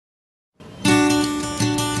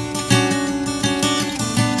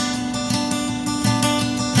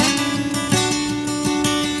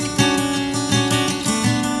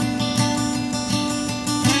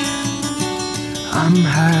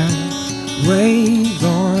day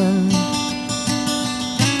gone,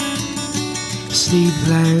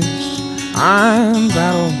 sleepless, I'm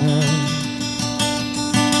battle worn,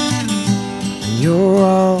 and you're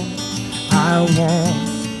all I want.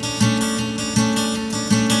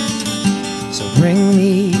 So bring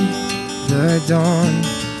me the dawn.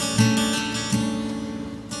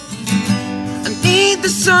 I need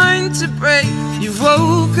the sun to break. You've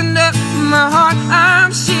woken up my heart,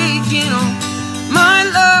 I'm shaking. Oh, my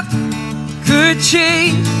luck could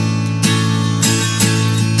change.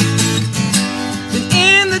 Been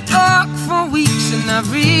in the dark for weeks and I've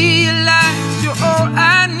realized you're all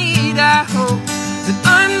I need. I hope that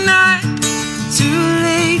I'm not too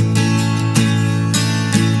late,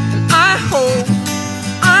 and I hope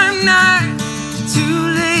I'm not too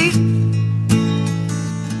late.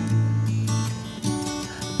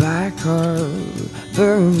 Back of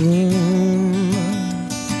the room,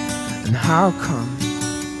 and how come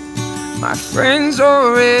my friends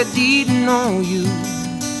already know you?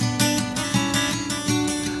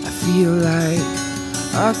 I feel like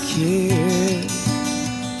a kid,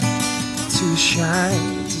 too shy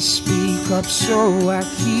to speak up, so I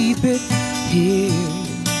keep it here.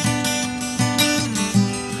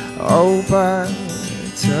 Oh,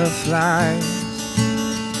 butterflies,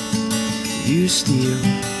 you steal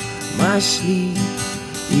my sleep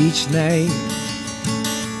each night.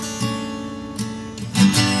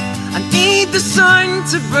 I need the sun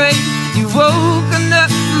to break. You've woken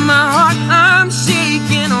up my heart, I'm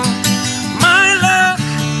shaking. Oh, my luck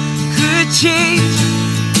could change.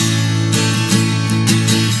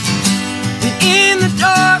 Been in the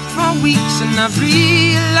dark for weeks and I've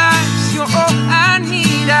realized you're all I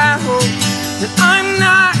need. I hope that I'm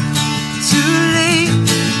not too late,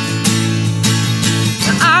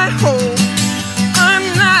 and I hope I'm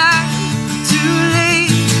not too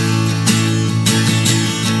late.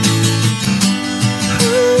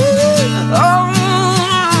 Ooh, oh.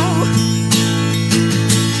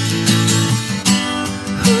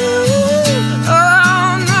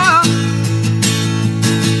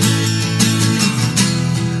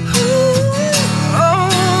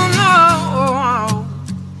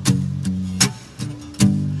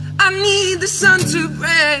 The sun to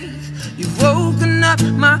break. You've woken up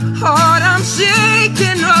my heart, I'm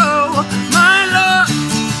shaking. Oh, my luck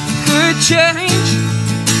could change.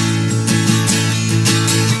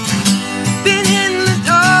 Been in the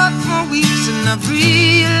dark for weeks and I've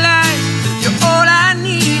realized you're all I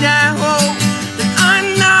need. I hope that I'm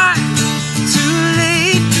not too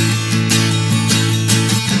late,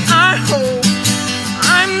 and I hope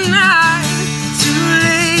I'm not too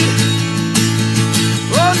late.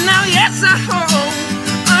 Oh, now yes, I hope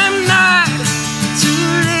I'm not too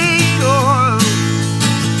late.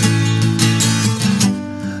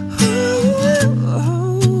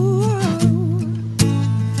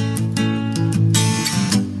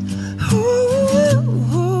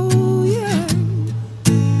 Oh, yeah.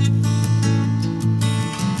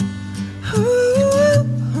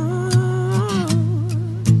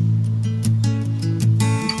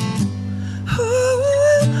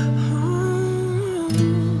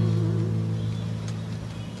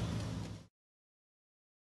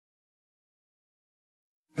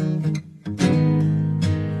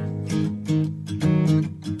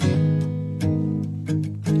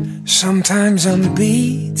 Sometimes I'm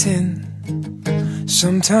beaten,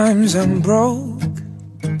 sometimes I'm broke,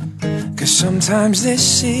 'cause sometimes this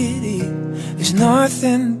city is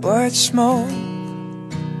nothing but smoke.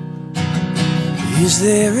 Is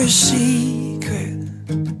there a secret?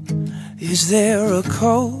 Is there a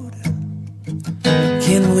code?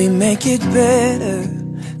 Can we make it better?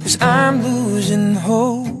 'Cause I'm losing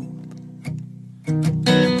hope.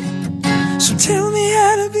 So tell me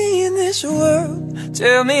how to be in this world.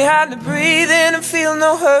 Tell me how to breathe in and feel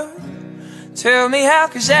no hurt. Tell me how,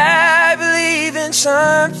 'cause I believe in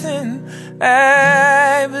something.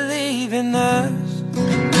 I believe in us.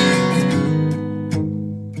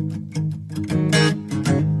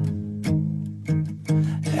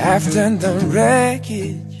 After the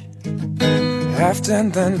wreckage, after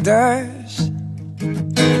the dust,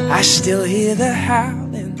 I still hear the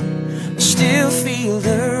howling, I still feel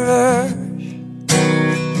the rush.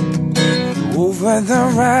 Over the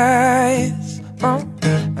rise,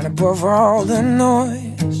 and above all the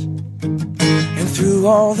noise, and through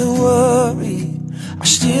all the worry, I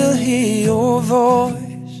still hear your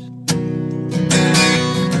voice.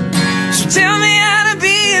 So tell me how to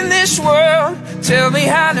be in this world. Tell me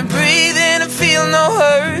how to breathe in and feel no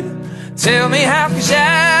hurt. Tell me how, 'cause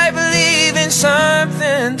I believe in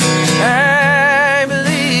something. I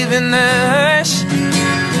believe in us.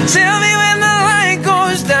 Tell me when the light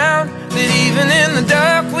goes down, that even even in the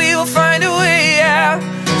dark we will find a way out.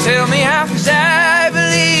 Tell me how, 'cause I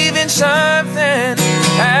believe in something.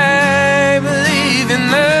 I believe in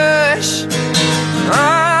us.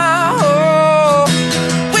 Oh,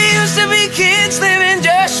 we used to be kids living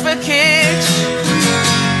just for kicks,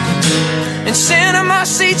 in cinema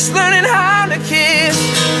seats learning how to kiss,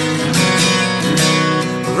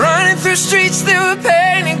 running through streets that were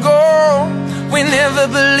painted gold. We never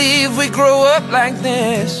believed we'd grow up like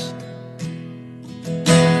this.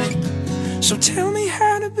 So tell me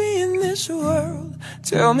how to be in this world.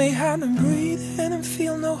 Tell me how to breathe and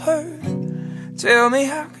feel no hurt. Tell me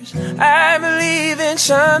how, 'cause I believe in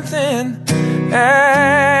something.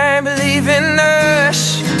 I believe in us.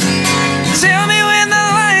 Tell me when the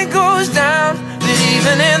light goes down, that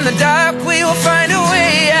even in the dark we will find a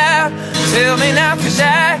way out. Tell me now, 'cause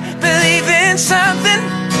I believe in something.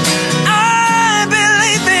 I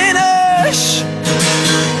believe in us.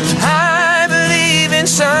 I believe in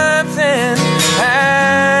something.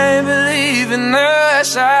 I believe in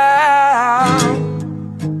us.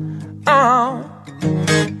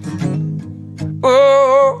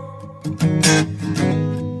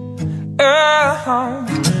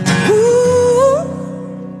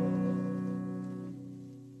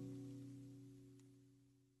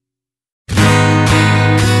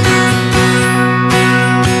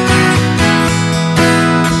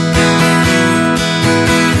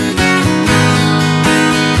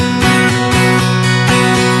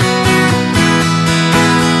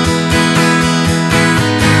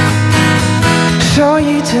 Saw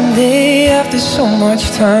you today after so much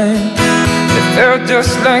time. It felt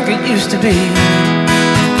just like it used to be.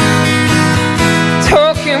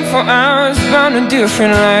 Talking for hours about a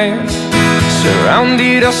different life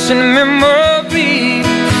surrounded us in memory.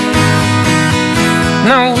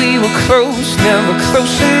 Now we were close, never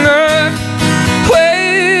close enough.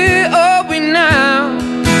 Where are we now?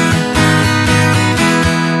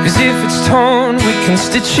 'Cause if it's torn, we can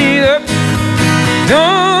stitch it up.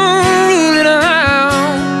 Don't rule it out.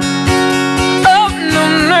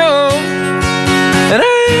 And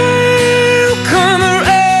I'll come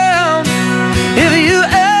around if you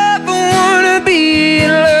ever wanna be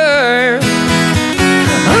in love.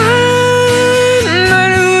 I'm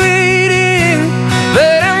not waiting,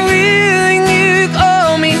 but I'm willing you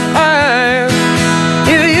call me higher.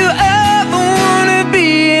 If you ever wanna be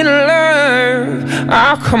in love,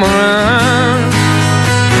 I'll come around.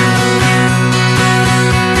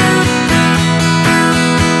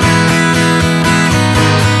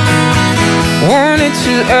 Wanted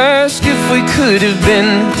to ask if we could have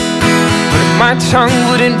been, but my tongue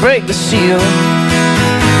wouldn't break the seal.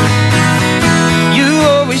 You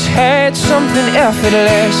always had something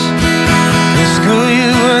effortless. In school you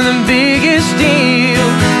were the biggest deal.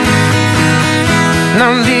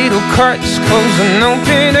 Now little carts close and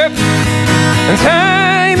open up, and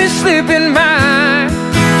time is slipping by.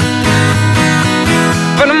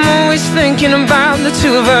 But I'm always thinking about the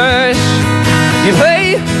two of us. You play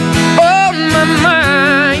on my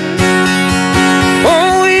mind,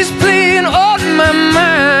 always playing on my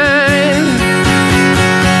mind.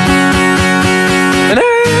 And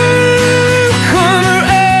I'll come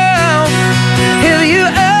around if you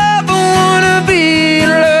ever wanna be in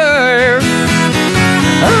love.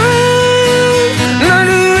 I'm not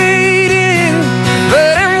waiting,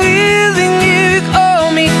 but I'm willing you call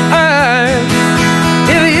me higher.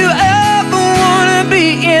 If you ever wanna be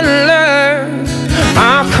in love,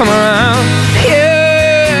 I'll come around.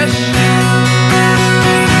 Yes.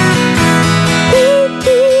 Ooh,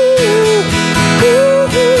 ooh, ooh,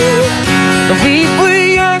 ooh. We were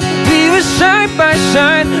young, we were side by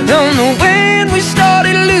side. Don't know when we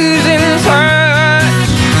started losing touch,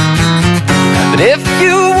 but if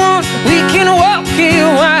you want, we can walk a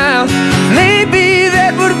while. Maybe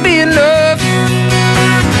that would be enough.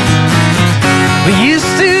 We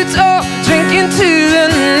used to talk, drinking to the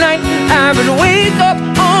night. I would wake up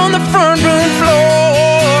on the front room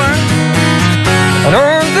floor, and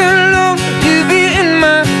all alone you'd be in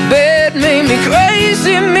my bed. Made me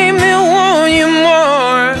crazy, made me want you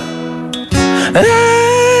more. And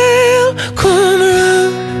I'll come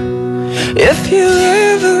around if you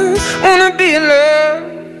ever wanna be in love.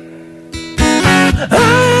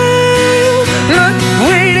 I'm not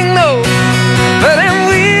waiting, no, but I'm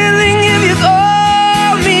willing if you call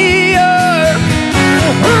me up.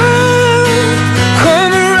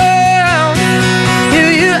 Come around if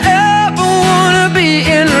you ever wanna be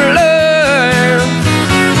in love.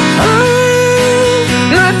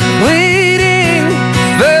 I'm not waiting,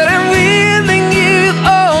 but I'm willing you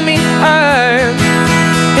call me higher.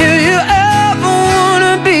 If you ever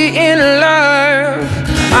wanna be in love,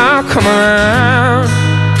 I'll come around.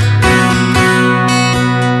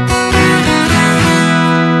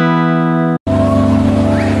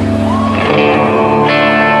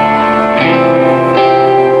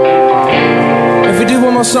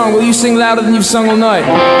 song, will you sing louder than you've sung all night?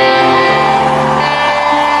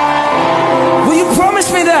 Will you promise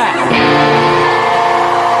me that?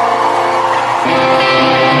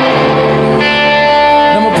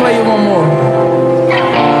 Then we'll play you one more.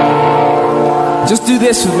 Just do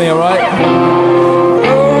this with me, alright?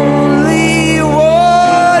 Only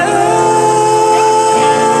water.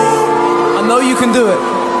 I know you can do it.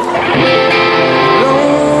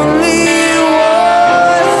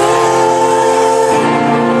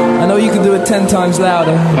 You can do it 10 times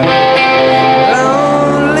louder. Lonely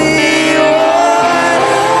water.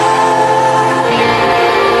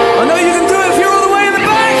 I know you can do it if you're all the way in the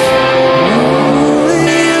back.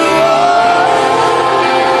 Lonely water.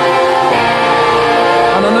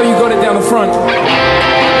 And I know you got it down the front.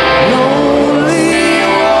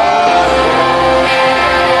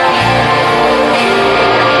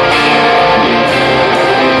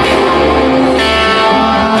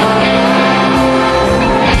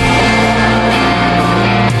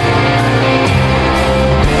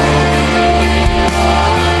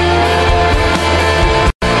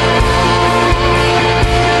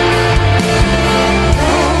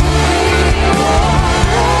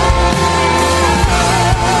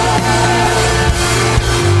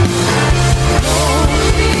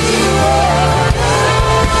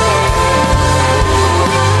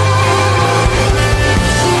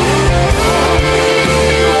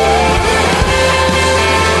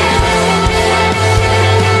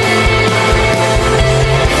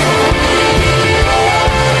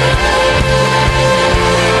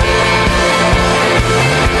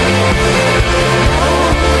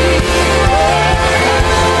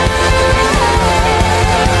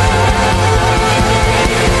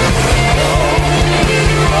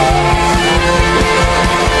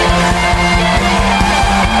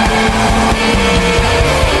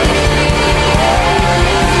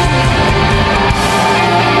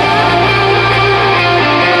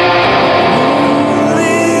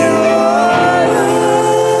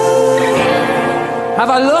 Have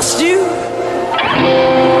I lost you?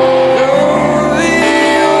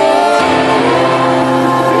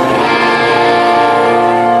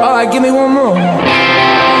 All right, give me one more.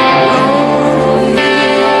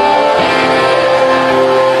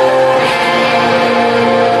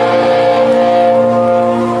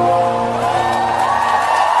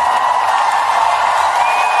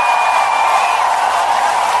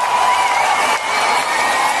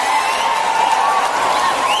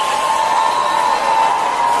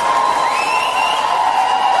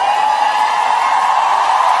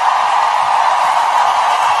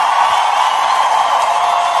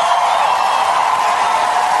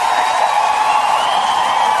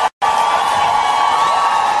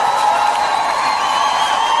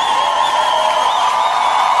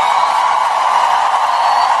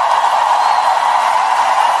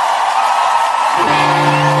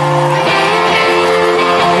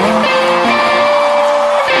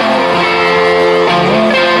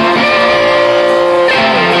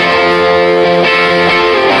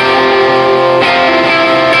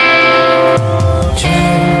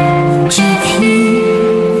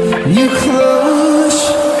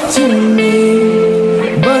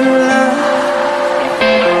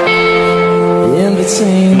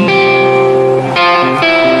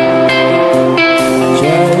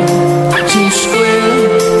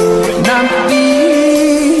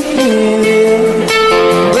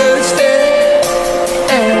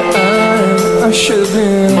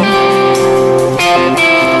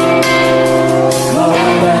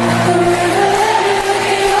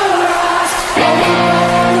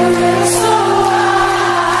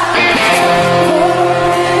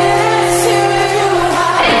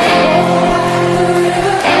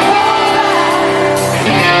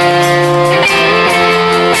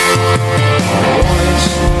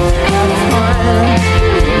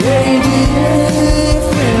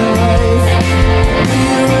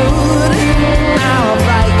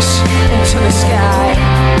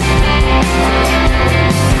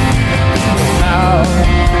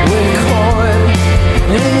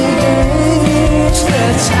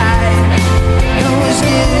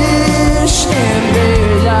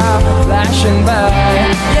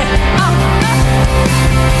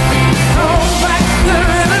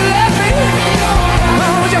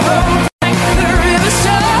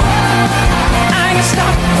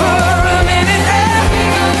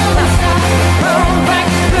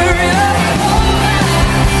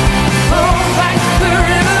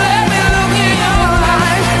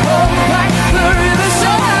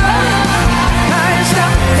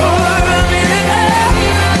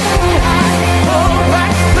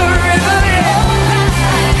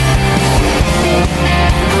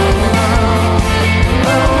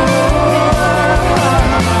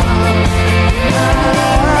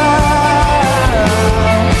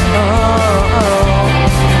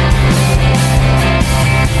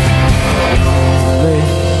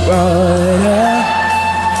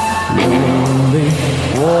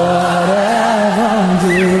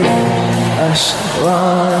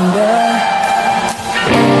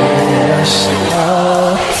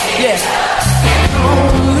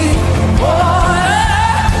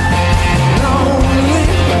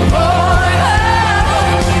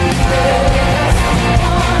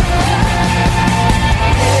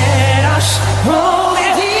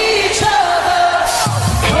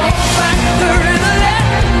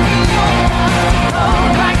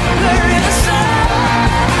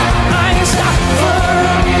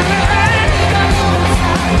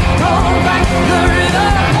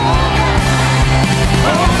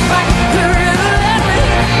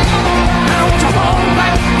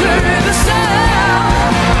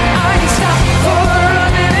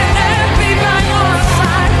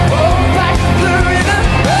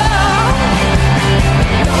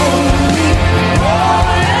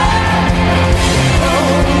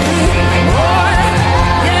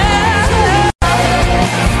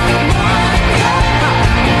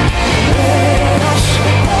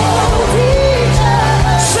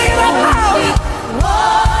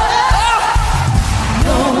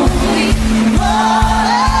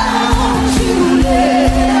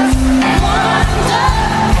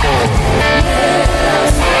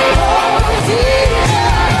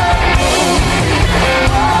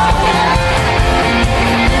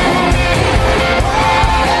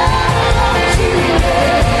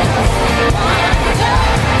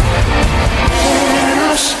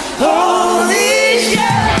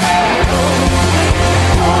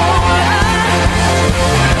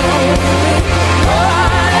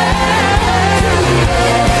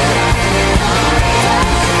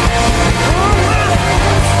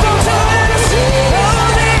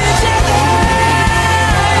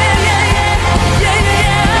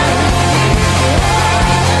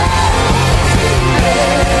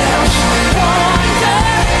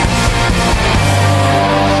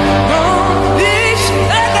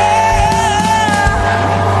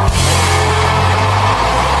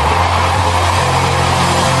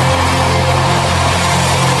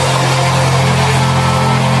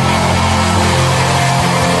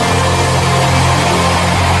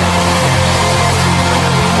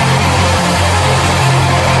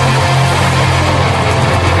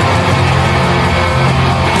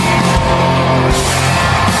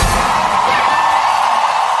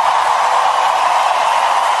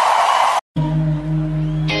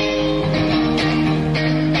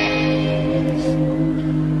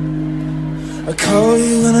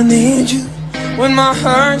 I need you when my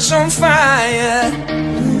heart's on fire.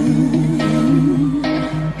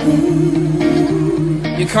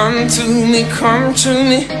 You come to me,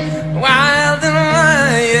 wild and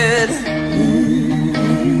wired.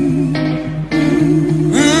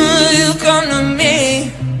 You come to me,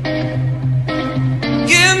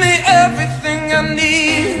 give me everything I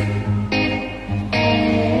need.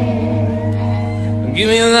 Give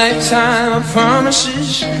me a lifetime of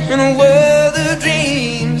promises and a world of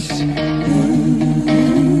dreams.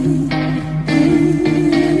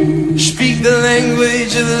 Speak the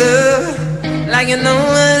language of love like you know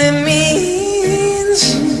what it means.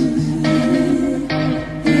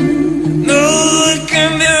 No, it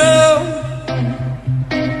can be wrong.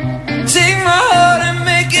 Take my heart and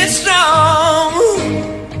make it strong.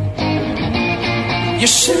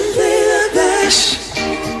 You're simply the best.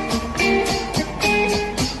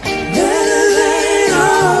 Better than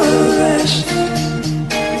all the rest.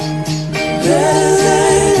 Better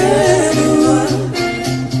than anyone.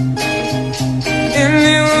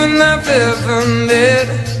 Anyone I've ever met.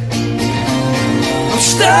 I'm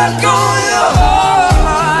stuck on your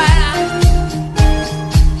heart.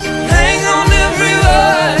 Hang on every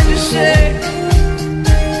word you say.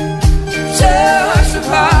 Tear us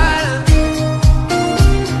apart.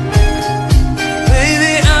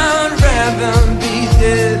 Baby, I'd rather be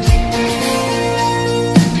dead.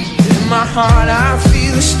 In my heart I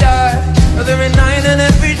feel the start of every night and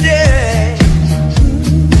every day.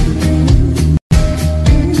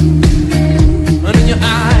 And in your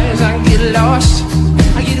eyes I get lost,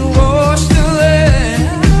 I get washed away.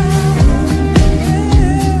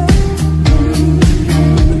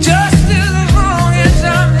 Just as long as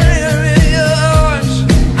I'm here in yours,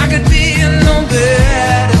 I could be in no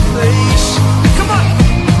better place. Come on,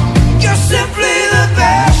 you're simply the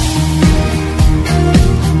best.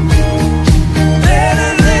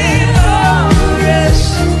 Better than all the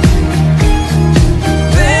rest.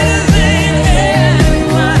 Better than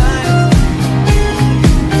anyone.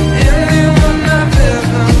 Anyone I've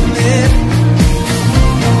ever met.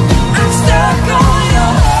 I'm stuck on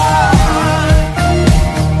your heart.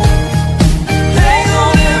 Hang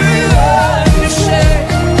on every word you say.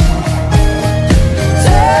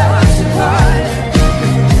 Tear us apart.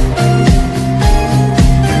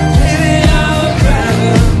 Baby, I would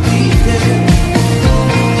rather be dead.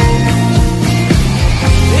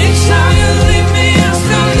 Each time you leave me, I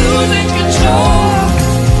start losing control.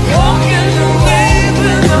 Walking away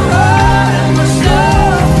with my heart and my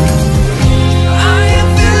soul. I am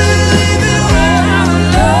feeling when I'm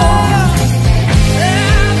alone.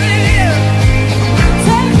 Baby,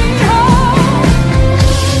 take me home.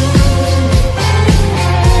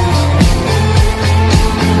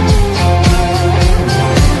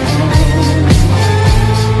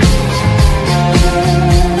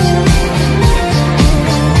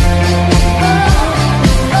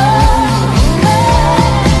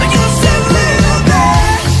 You're simply the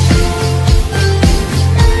best.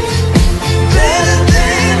 Better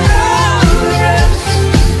than all the rest.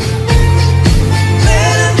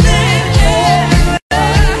 Better than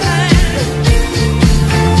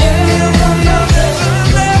anyone I've ever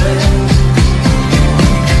met.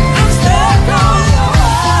 I'm stuck on your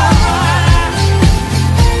heart.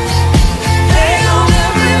 Hang on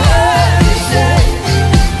every word you say.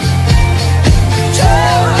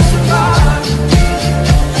 Tear us apart.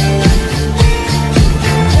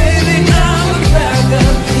 Baby, I would rather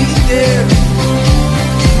be dead.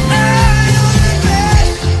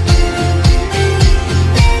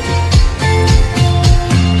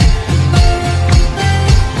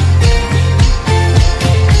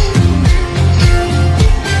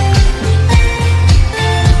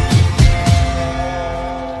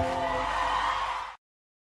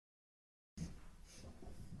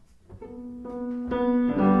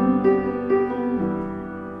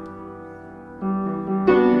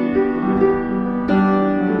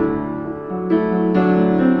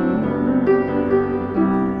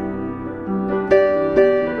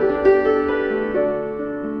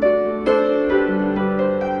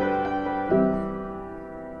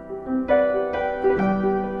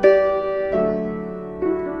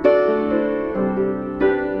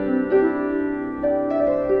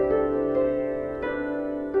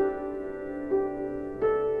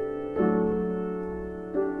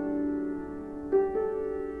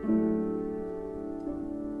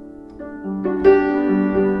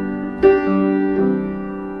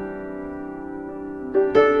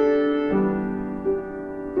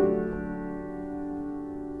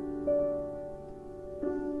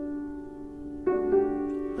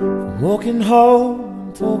 Walking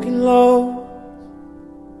home, talking low.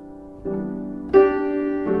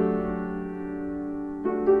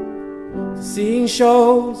 seeing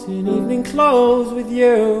shows in evening clothes with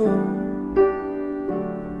you.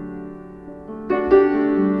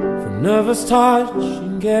 From nervous touch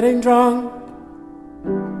and getting drunk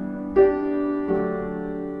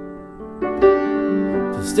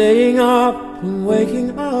to staying up and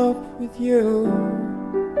waking up with you.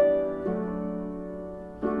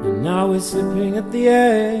 And now we're slipping at the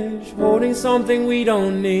edge, holding something we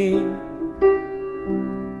don't need.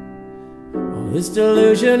 All this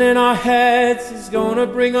delusion in our heads is gonna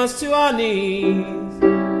bring us to our knees.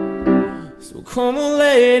 So come on,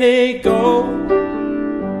 let it go,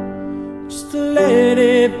 just to let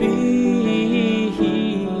it be.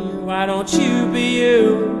 Why don't you be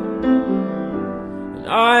you, and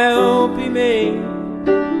I'll be me.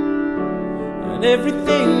 And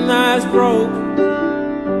everything that's broke,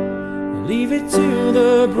 leave it to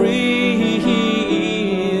the breeze.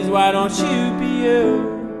 Why don't you be you,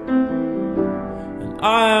 and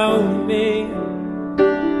I'll be me,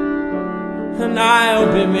 and I'll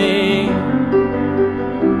be me.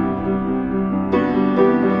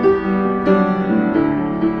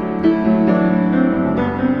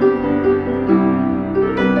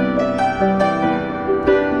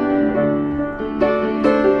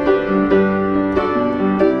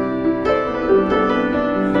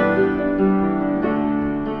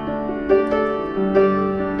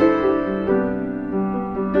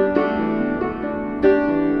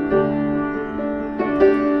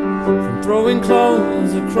 From throwing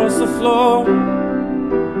clothes across the floor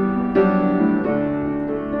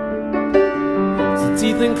to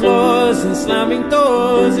teeth and claws and slamming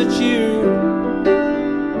doors at you.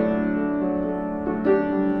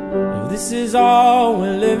 If this is all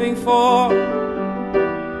we're living for,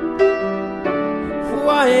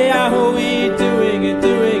 why are we doing it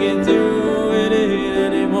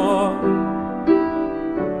anymore?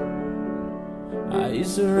 I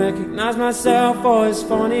used to recognize myself, oh, it's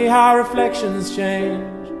funny how reflections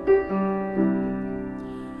change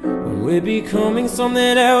when we're becoming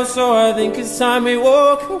something else. So I think it's time we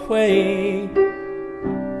walk away.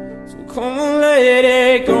 So come on, let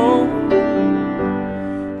it go,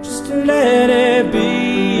 just to let it be.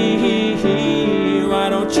 Why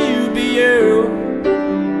don't you be you,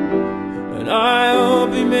 and I'll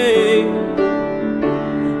be me.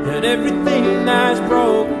 And everything that's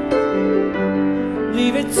broken,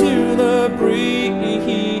 leave it to the breeze.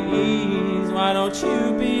 Why don't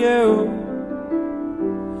you be you,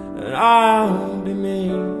 and I'll be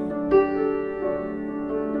me.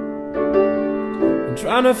 I'm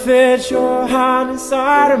trying to fit your hand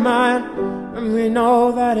inside of mine, and we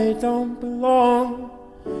know that it don't belong.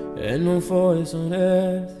 And no voice on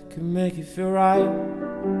earth can make it feel right.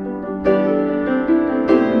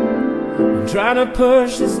 I'm trying to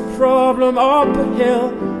push this problem up a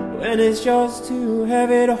hill when it's just too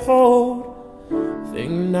heavy to hold.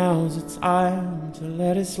 Think now's the time to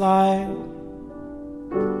let it slide.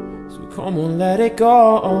 So come on, let it go,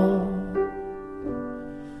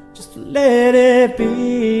 just to let it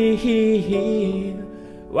be.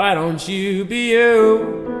 Why don't you be you,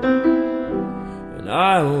 and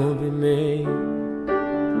I will be me.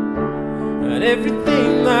 And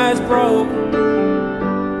everything that's broken,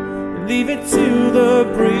 leave it to the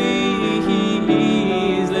breeze.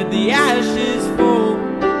 Let the ashes fall,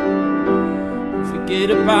 forget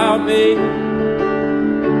about me.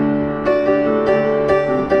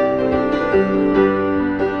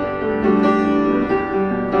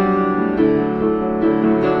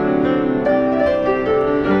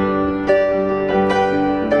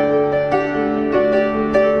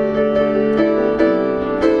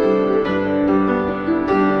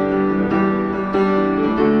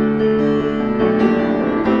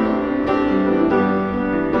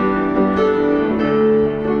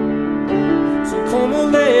 Come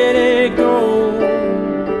on, let it go,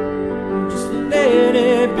 just let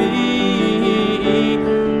it be.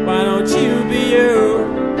 Why don't you be you,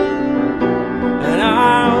 and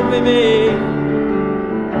I'll be me.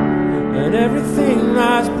 And everything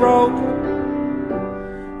that's broken,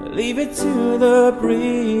 leave it to the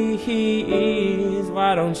breeze.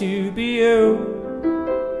 Why don't you be you,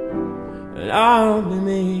 and I'll be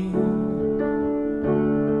me.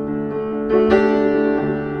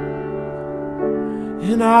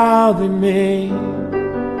 And I'll be me.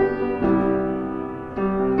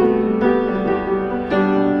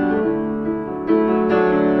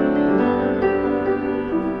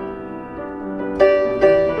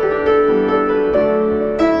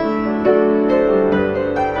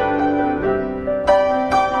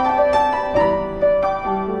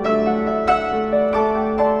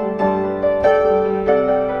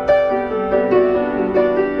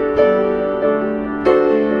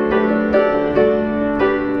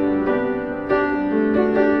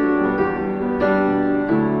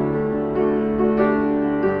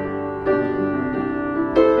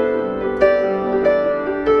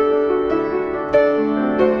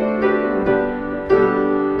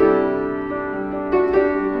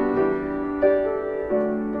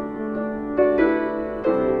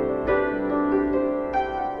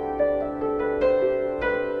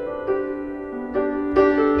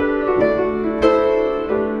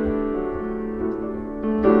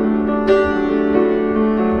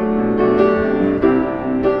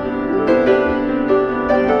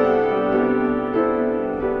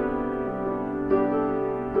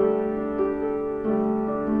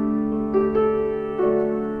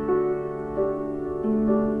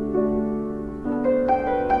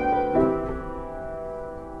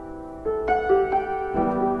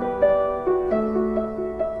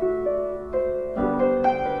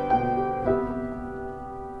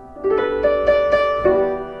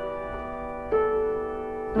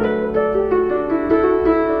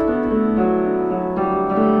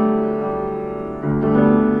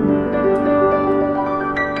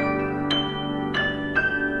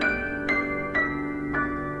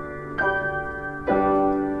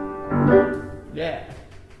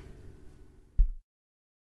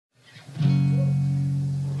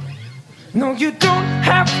 No, you don't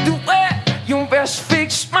have to wear your best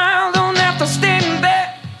fake smile. Don't have to stand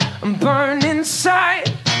there and burn inside.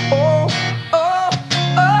 Oh, oh,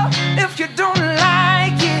 oh, if you don't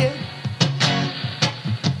like it.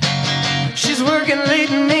 She's working late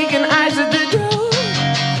and making eyes at the door.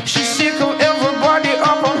 She's sick of everybody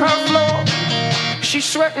up on her floor. She's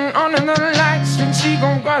sweating under the lights and she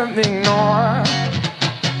gon' gotta ignore.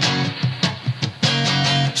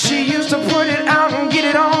 She used to put it out and get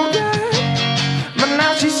it all done, but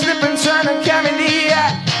now she's slipping, trying to carry the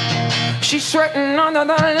act. She's sweating under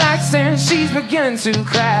the lights and she's beginning to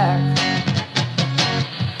crack.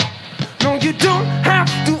 No, you don't have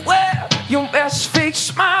to wear your best fake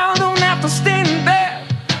smile. Don't have to stand there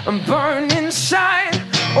and burn inside.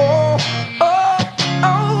 Oh, oh,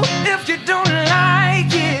 oh, if you don't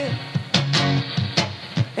like it.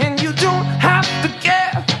 And you don't have to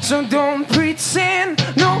care, so don't pretend.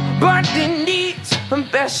 Nobody needs a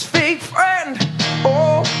best fake friend.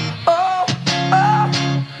 Oh, oh, oh,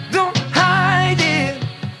 don't hide it.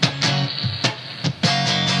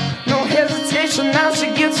 No hesitation, now she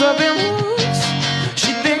gets up and moves.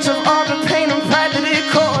 She thinks of all the pain and pride that it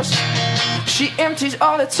costs. She empties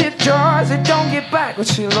all the tip jars and don't get back what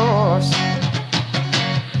she lost.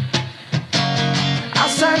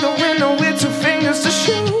 Outside the window with two fingers to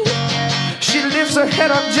shoot, she lifts her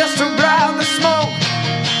head up just to ride the smoke.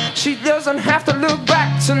 She doesn't have to look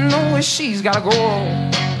back to know where she's gotta go.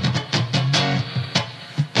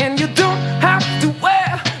 And you don't have to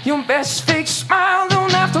wear your best fake smile.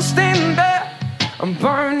 Don't have to stand there and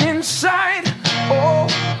burn inside. Oh,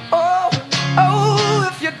 oh, oh,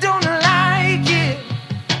 if you don't like it.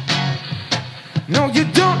 No, you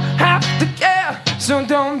don't have to care, so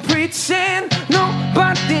don't pretend.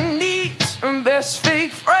 Nobody needs a best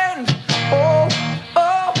fake friend. Oh,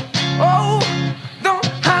 oh, oh, don't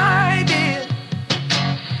hide it.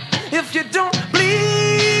 If you don't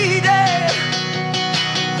bleed it,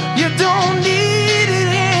 you don't need it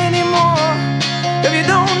anymore. If you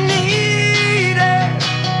don't need it,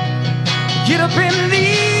 get up and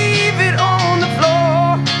leave it on the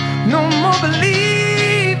floor. No more believing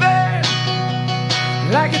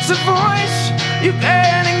like it's a voice you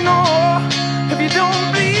can't ignore. If you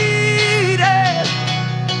don't bleed it,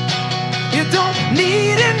 you don't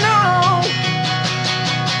need it, no.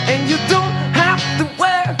 And you don't have to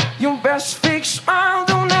wear your best fake smile.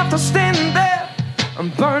 Don't have to stand there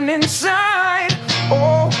and burn inside.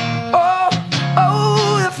 Oh, oh,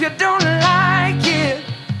 oh, if you don't like it.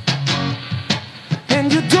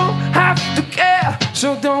 And you don't have to care,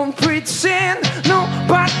 so don't pretend.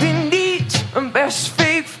 Nobody needs a best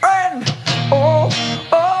fake friend. Oh,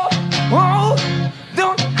 oh, oh,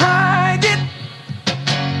 don't hide it.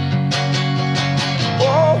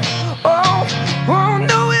 Oh, oh, oh,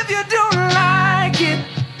 no, if you don't like it.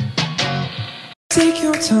 Take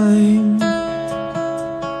your time,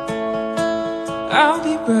 I'll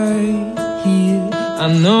be right here.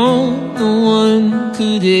 I know no one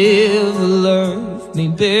could ever love me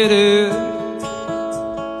better.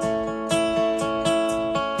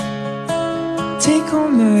 Take all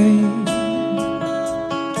night,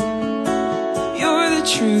 you're the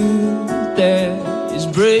truth that is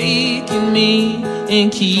breaking me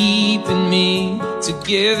and keeping me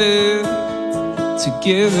together,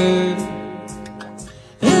 together.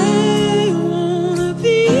 I wanna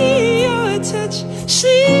be your touch,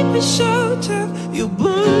 sleeping so tough. You're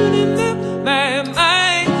burning up my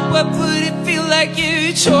mind. What would it feel like if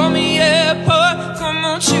you tore me apart? Come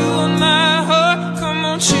on, chew on my heart, come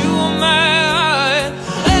on, chew on my heart.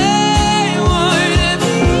 I wanna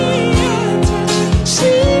be your touch,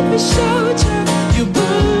 sleeping so tough. You're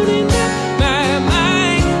burning up my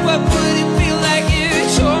mind. What would it feel like if you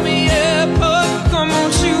tore me apart? Come on,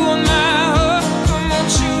 chew on my heart, come on,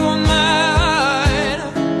 chew on my heart.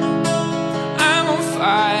 I'm on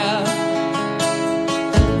fire,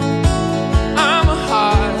 I'm a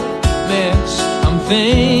hot mess. I'm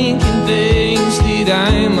thinking things that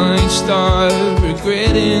I might start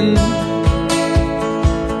regretting.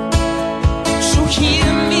 So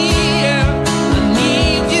hear me out, I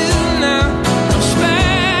need you now. I'm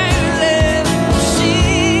spiraling, I'm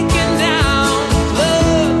sinking down.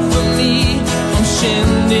 Love for me, I'm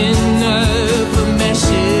sending up a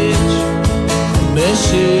message, a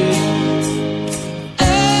message.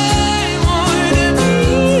 I wanna be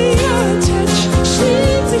your touch,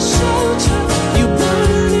 sleeping so tough. You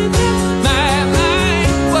burning up my mind.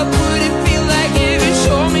 What would it feel like if you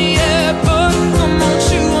tore me apart? Come on,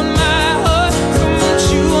 chew on my heart, come on,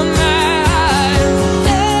 chew on my heart.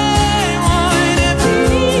 I wanna be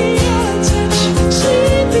your touch,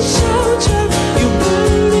 sleeping so tough. You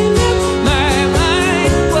burning up my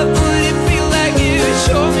mind. What would it feel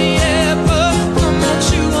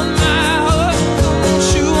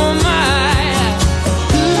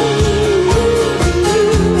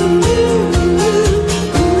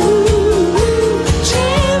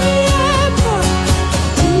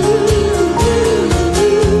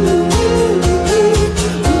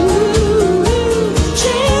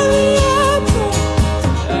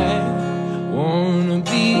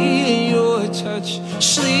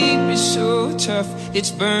tough,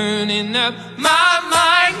 it's burning up my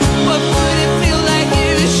mind. What would it feel like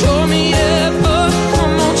if you showed me up?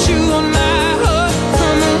 Come on, chew on my heart,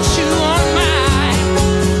 come on, chew on mine.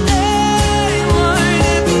 I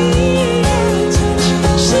wanna be out of touch,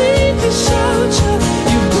 secret so tough,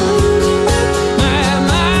 you're burning up my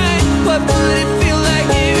mind. What would it feel like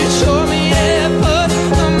if you showed me up?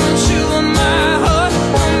 Come on, chew on my heart,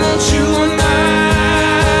 come on, chew on mine.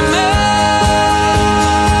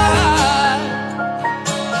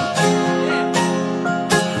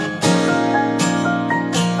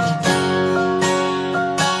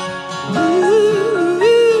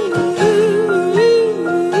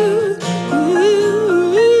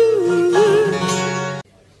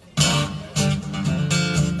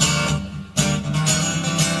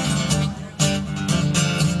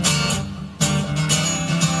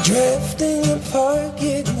 Drifting apart,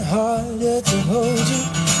 getting harder to hold you.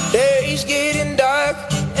 Days getting dark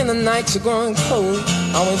and the nights are growing cold.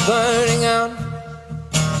 Are we burning out?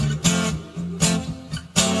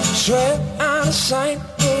 Swept out of sight,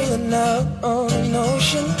 rolling out on an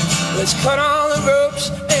ocean. Let's cut all the ropes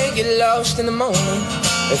and get lost in the moment.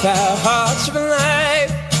 If our hearts are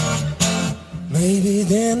alive, maybe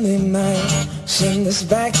then they might send us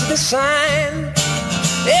back to the sign.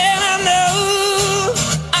 And I know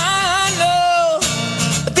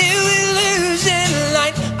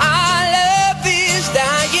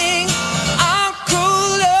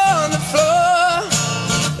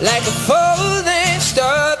like a falling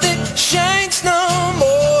star that shines no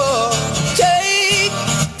more.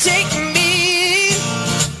 Take me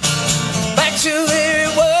back to where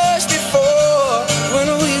it was before, when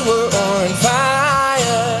we were on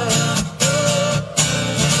fire.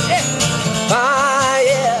 Yeah.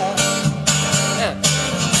 Fire. Yeah.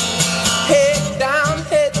 Head down,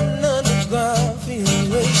 heading underground, feeling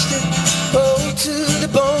wasted, cold to the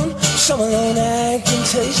bone. Some alone I can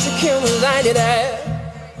taste it, can we light it out?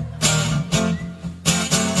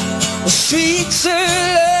 The streets are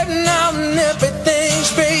loud now and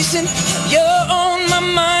everything's racing. You're on my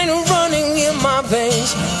mind, running in my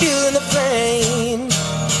veins, feeling the flame.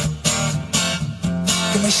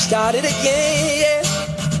 Can we start it again? Yeah.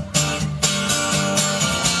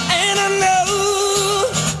 And I know,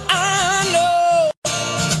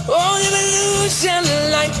 all the illusion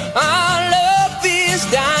light, our love is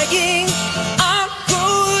dying. I'm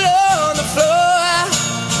cool on the floor,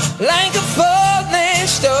 like a falling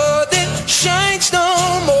star that shines no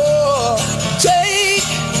more.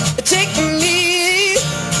 Take me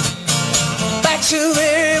back to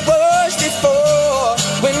where it was before,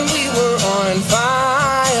 when we were on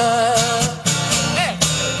fire. Hey.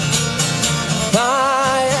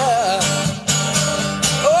 Fire.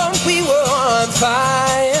 Oh, we were on fire.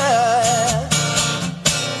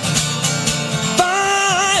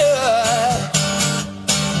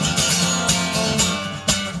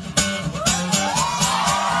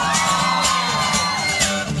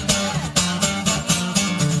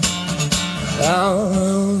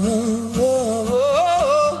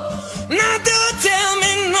 Now don't tell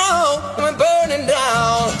me no, we're burning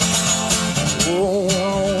down.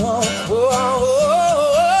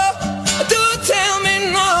 Don't tell me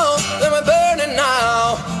no, that we're burning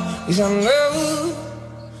now. 'Cause I know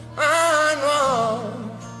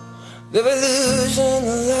that we're losing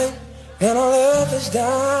the light and our love is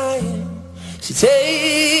dying. So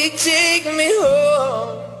take me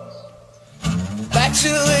home, back to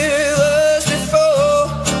where it was before,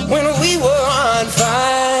 when we were on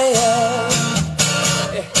fire.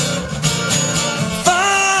 Yeah.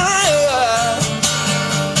 Fire.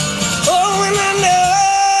 Oh, and I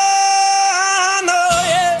know,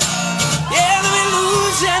 yeah, that we're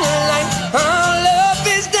losing light, our love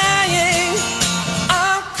is dying.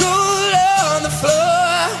 I'm cool on the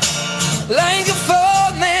floor, like a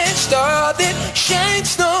falling star that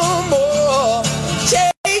shines no more.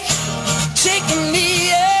 Take me,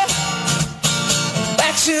 yeah,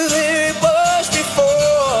 back to where it was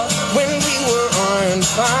before, when we were on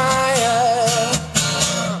fire.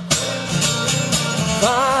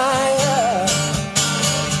 Fire.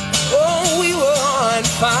 Oh, we were on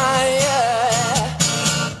fire.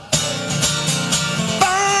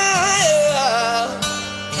 Fire.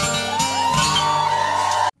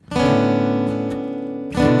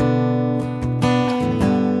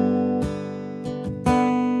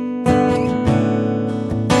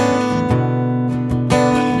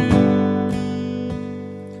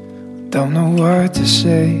 Don't know what to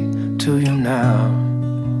say to you now,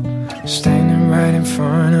 standing right in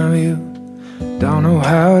front of you. Don't know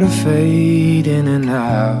how to fade in and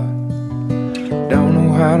out, don't know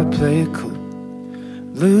how to play it cool.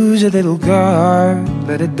 lose a little guard,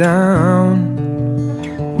 let it down.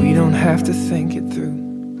 We don't have to think it through,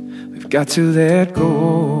 we've got to let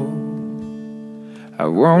go. I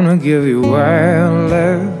wanna give you wild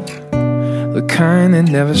love, the kind that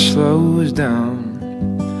never slows down.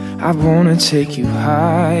 I wanna take you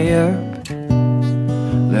high up,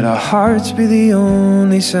 let our hearts be the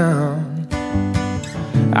only sound.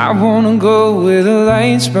 I wanna go where the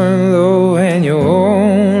lights burn low and you're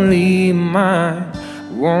only mine.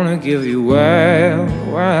 I wanna give you wild,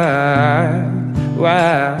 wild,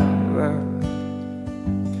 wild love.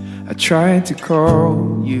 I tried to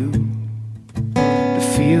call you, to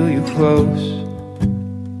feel you close,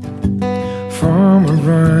 from a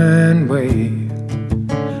runway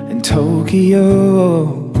in Tokyo.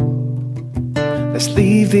 Let's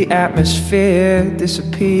leave the atmosphere,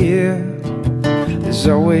 disappear. There's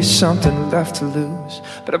always something left to lose,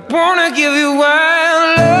 but I wanna give you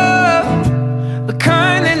wild love, the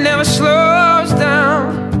kind that never slows down.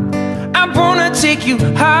 I wanna take you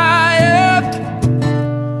high up,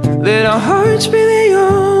 let our hearts be the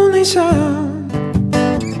only sound.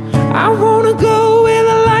 I wanna go where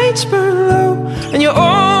the lights burn low and you're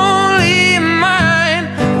only mine.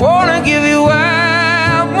 Wanna give you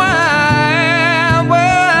wild, wild,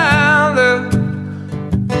 wild love.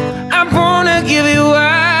 I wanna give you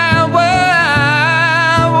wild,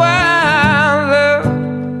 wild, wild love.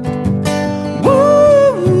 Woo,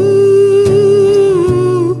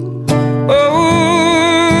 oh, oh,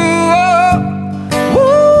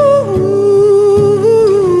 oh,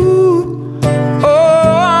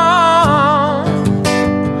 oh.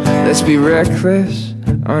 Let's be reckless,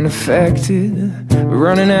 unaffected,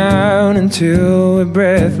 running out until we're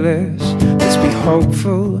breathless. Let's be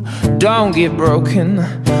hopeful, don't get broken.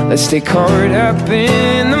 Let's stay caught up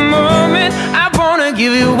in the moment. I wanna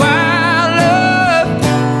give you wild love,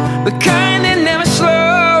 the kind that never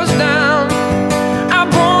slows down. I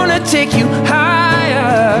wanna take you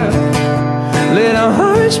higher, let our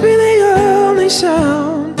hearts be the only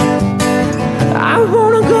sound. I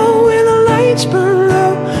wanna go where the lights burn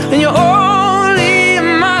low and you're only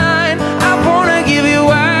mine. I wanna give you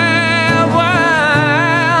wild,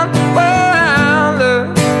 wild, wild love.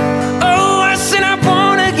 Oh, I said I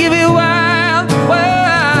wanna give you wild,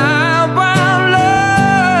 wild, wild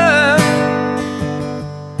love.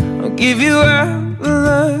 I'll give you wild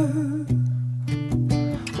love,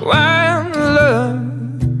 wild love,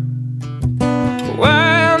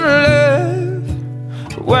 wild love,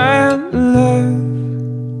 wild love.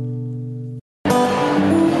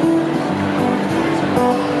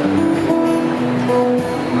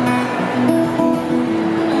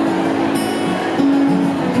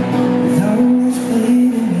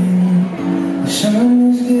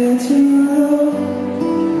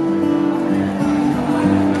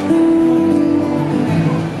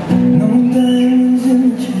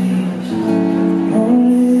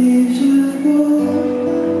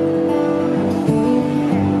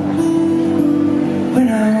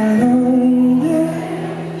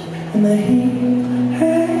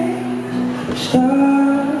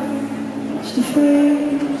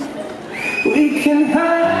 We can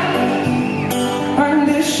hide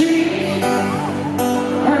under sheets,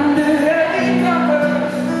 under heavy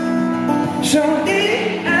covers, so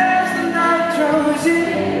deep as the night draws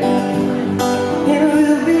in. It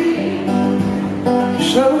will be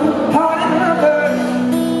so hard in lovers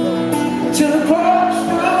till the clocks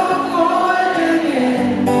go forward again.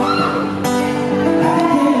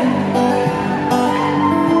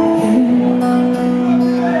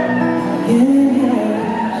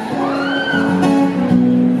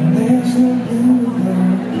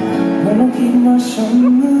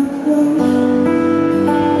 Summer clothes,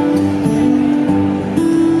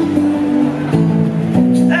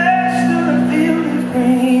 there's still a field of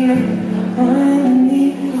green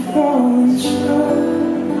underneath the falling snow.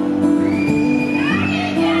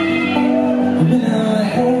 When our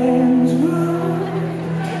hands move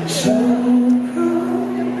so cold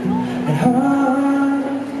and hard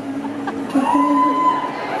to hold,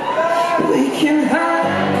 we can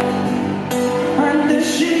hide under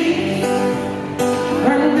sheets,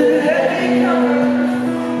 under heavy covers,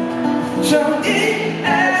 so deep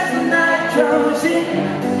as the night draws in.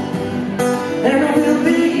 And we'll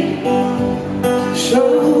be so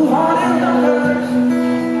hard in numbers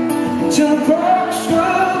till the clocks go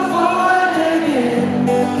forward again.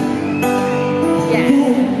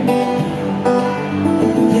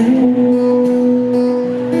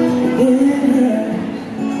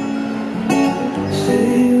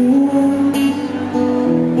 Stay warm,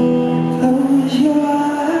 close your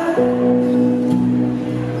eyes.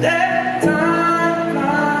 That time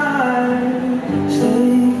flies.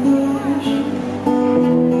 Stay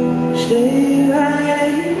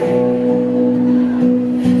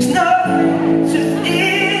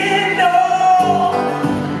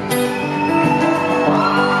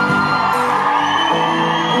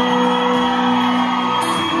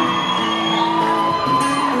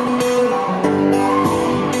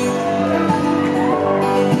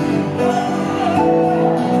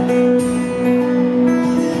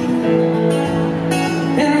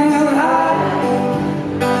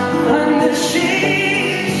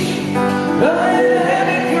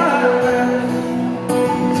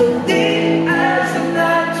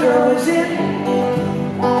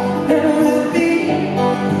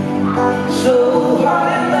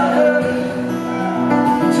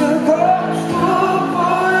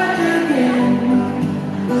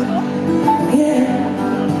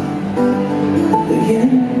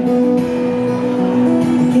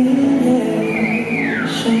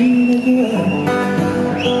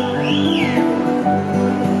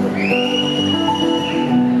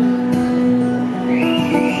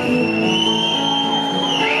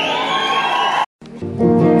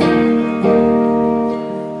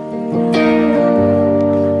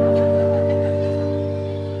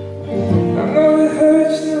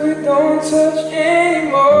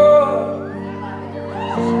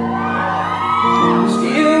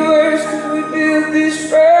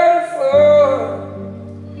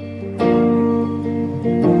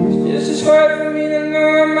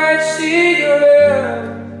see your love.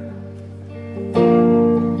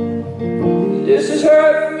 This is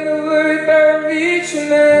hard for me to worry about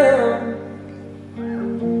reaching out.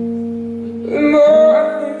 The more I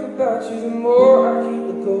think about you, the more I keep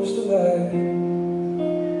the ghost alive.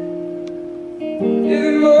 Yeah,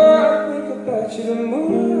 the more I think about you, the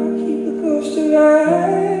more I keep the ghost alive.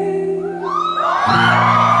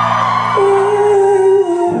 I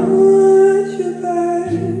want you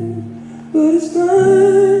back, but it's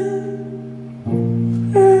gone.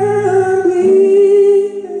 I'm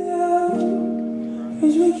bleeding out,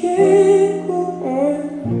 'cause we can't go on.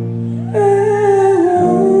 I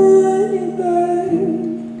want you back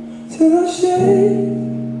till I shake.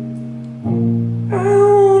 I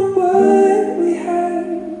want what we had,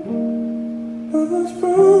 but what's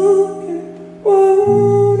broken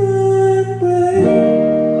won't unbreak.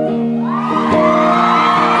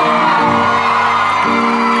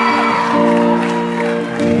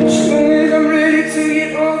 As soon as I'm ready to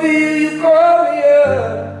get over you, you call me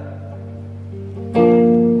up.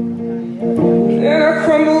 Then I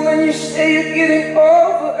crumble when you say you're getting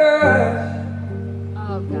over us.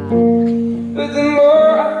 Oh, God. But the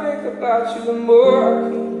more I think about you, the more I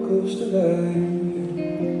keep the ghost alive.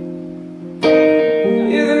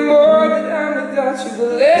 Yeah, the more that I'm without you, the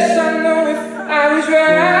less I know if I was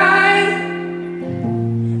right.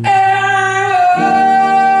 And I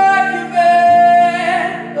want you back,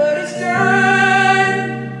 but it's done.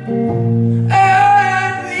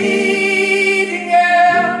 I'm bleeding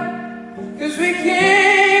out, 'cause we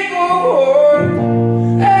can't go on.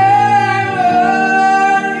 I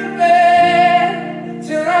want you back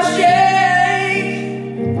till I shake.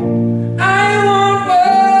 I want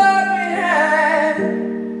what we had,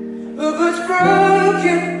 but what's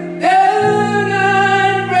broken down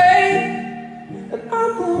and break. And I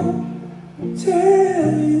won't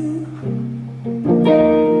tell you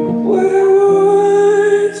what I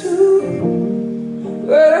want to,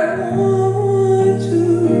 but I want to.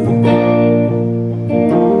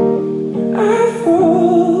 I've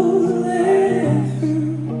fallen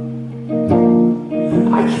through,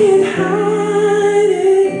 I can't hide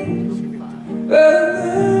it, but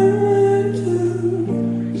I want to.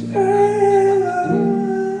 'Cause I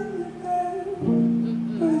love you back,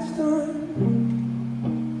 but it's done.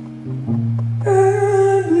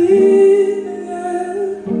 I'm bleeding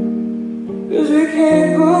out, 'cause we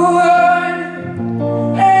can't go on.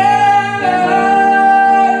 I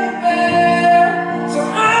love you back, so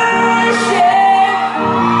I shake.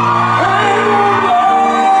 I want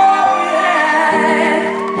what we had,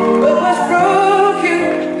 but what's broken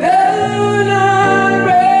down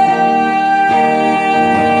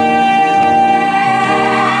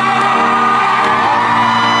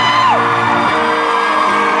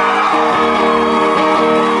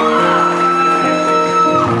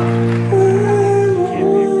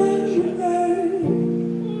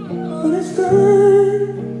but it's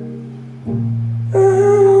done. I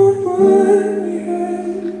want what we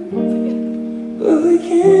had, but we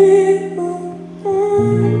can't go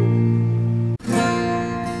on.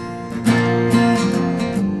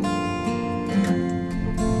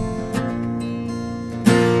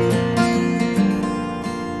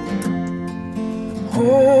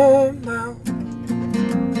 Home now,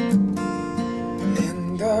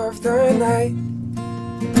 end of the night,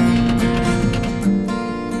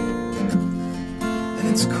 and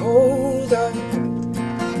it's cold out.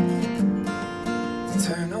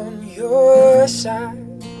 Turn on your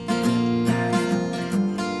side,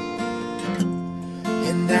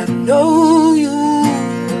 and I know you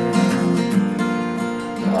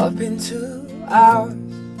up into ours.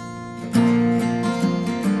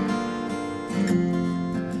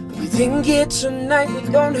 We didn't get tonight, we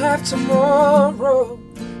don't have tomorrow,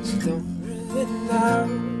 so don't ruin now.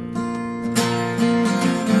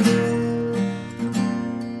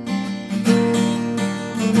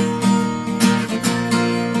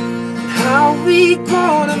 How we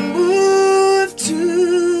gonna move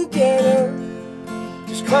together?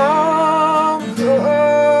 Just come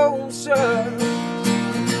closer.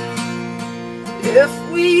 If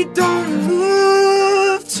we don't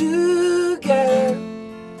move together,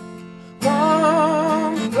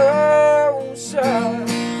 come closer.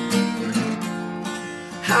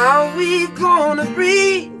 How we gonna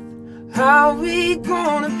breathe? How we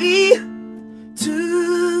gonna be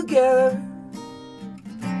together?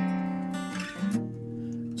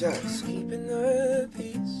 Just keeping the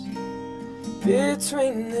peace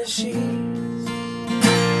between the sheets.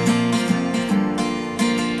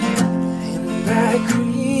 And I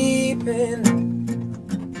creeping,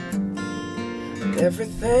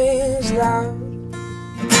 everything's loud.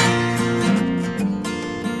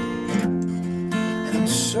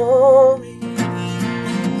 story.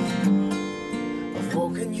 I've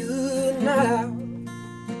woken you now,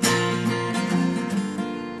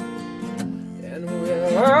 and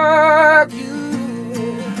we'll argue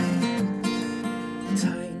the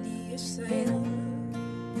tiniest thing.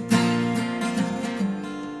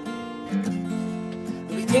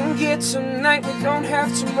 We can get tonight, we don't have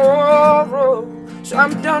tomorrow. So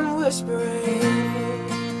I'm done whispering,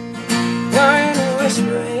 done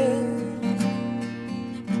whispering.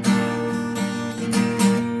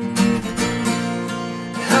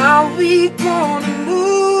 How we gonna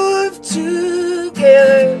move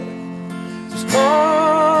together? Just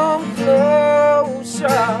come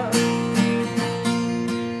closer.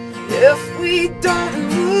 If we don't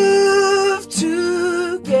move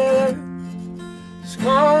together, just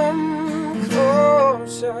come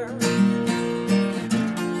closer.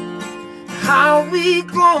 How we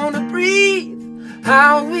gonna breathe?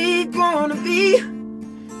 How we gonna be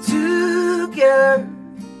together?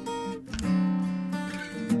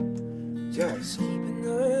 Just keeping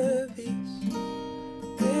the peace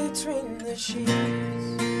between the sheets.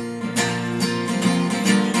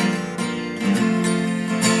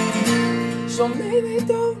 So maybe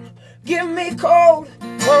don't give me cold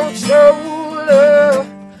shoulder.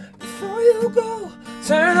 Before you go,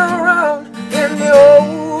 turn around and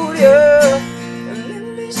behold you. And let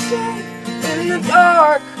me say in the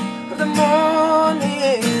dark of the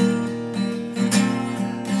morning,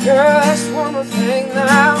 just one more thing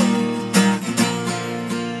now.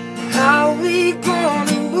 How we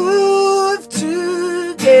gonna move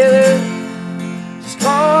together? Just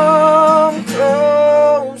come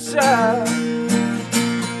closer.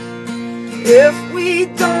 If we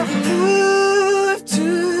don't move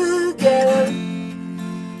together,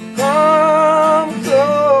 come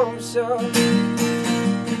closer.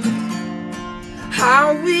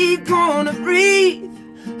 How we gonna breathe?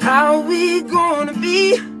 How we gonna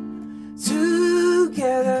be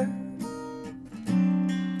together?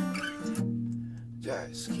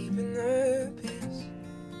 Just keeping the peace.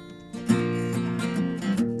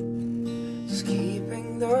 Just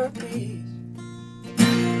keeping the peace.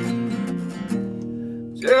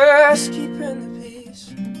 Just keeping the peace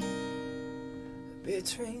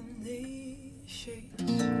between the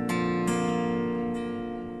sheets.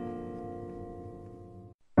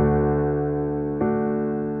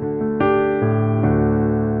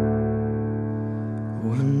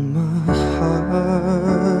 When my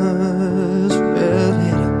heart's ready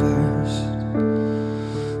to burst,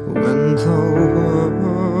 when the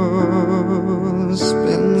world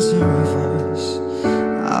spins in reverse,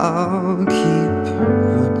 I'll keep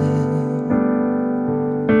running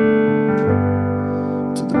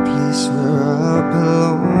to the place where I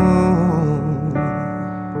belong.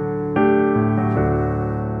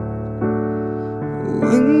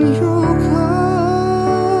 When you're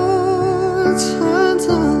gone, turns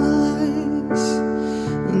on the lights,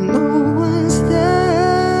 and no one's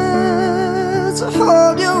there to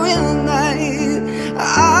hold you in the night.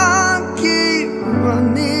 I'll keep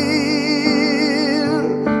running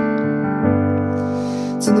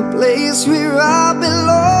to the place where I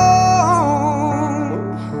belong.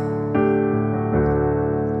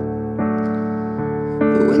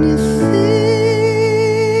 When you think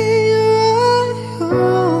you're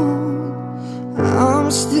alone, I'm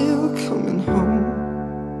still coming home.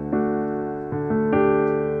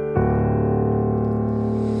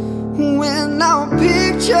 When our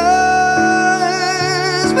pictures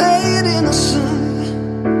made in the sun,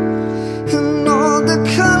 and all the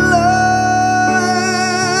colors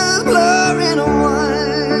blur into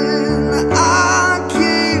one, I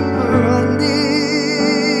keep running,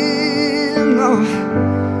 oh,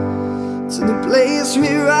 to the place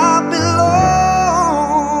where I belong.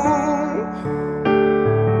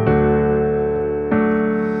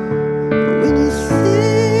 When you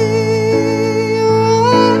think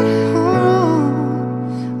you're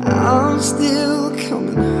home, I'm still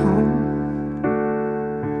coming home.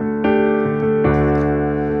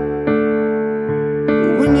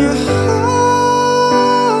 When your heart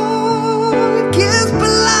gets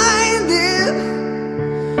blinded,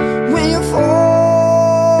 when you fall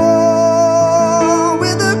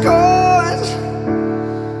with the chords,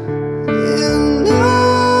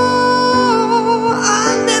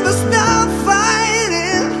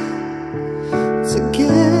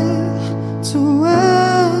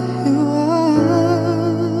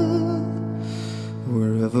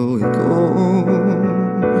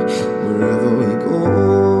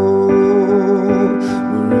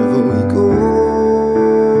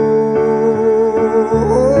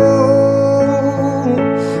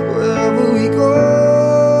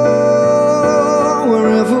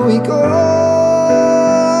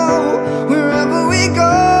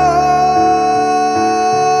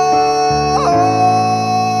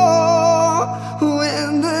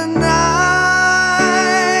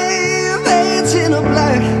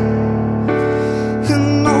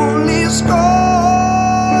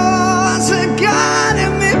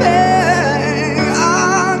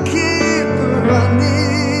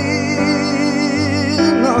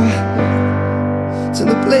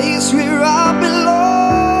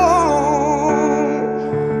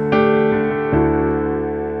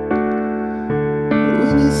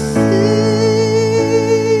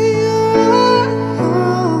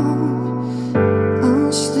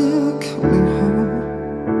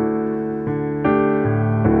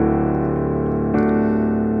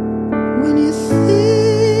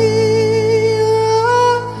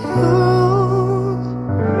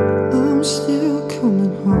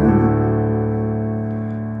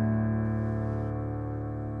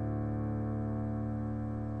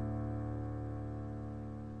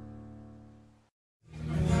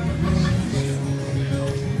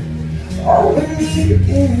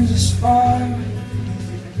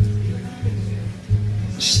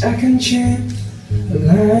 second chance, a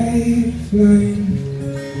lifeline,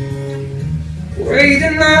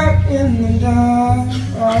 waiting out in the dark,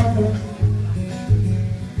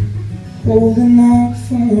 holding out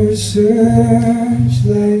for a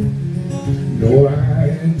searchlight. No,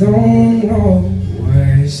 I don't know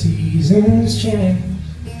why seasons change,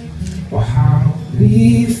 or how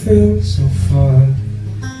we felt so far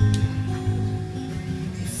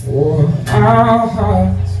before our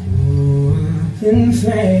hearts grew up in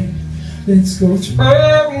flame. Let's go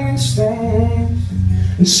throwing stones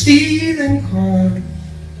and stealing cars.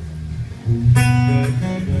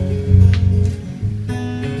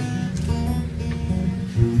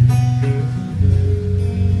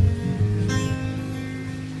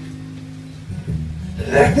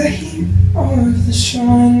 Like the heat of the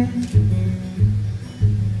sun,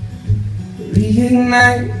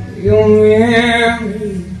 reignite your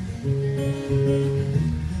memory.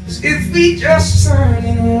 As if we just turn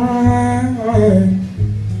and run,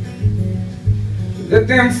 let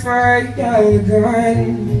them fight our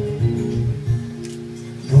gun.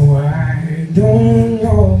 No, I don't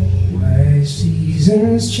know why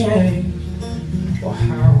seasons change, or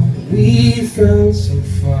how we felt so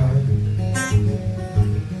far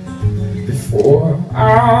before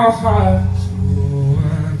our hearts grew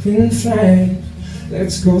up in flames.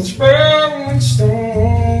 Let's go throwing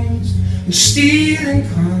stones and stealing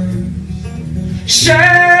cars.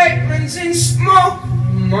 Sirens in smoke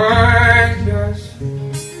remind us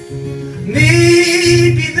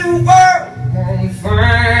maybe the world won't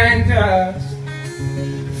find us.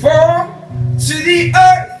 Fall to the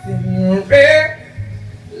earth in a red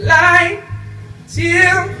light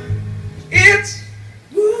till it's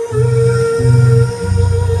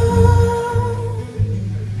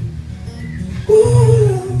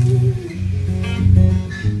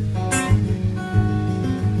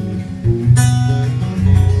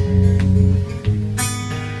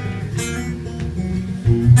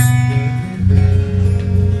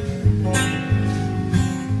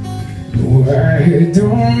I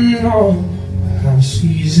don't know how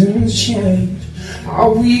seasons change,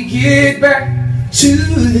 how we get back to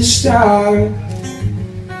the start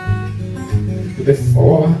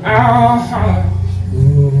before our hearts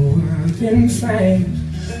grew up in flames.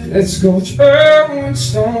 Let's go throwing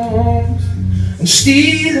stones and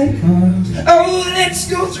stealing cars. Oh, let's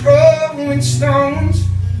go throwing stones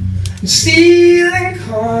and stealing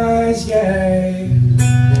cars, yeah.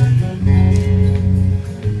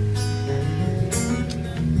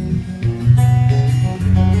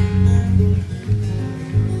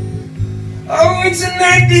 Oh, and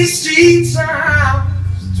tonight these streets are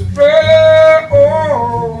ours to roam.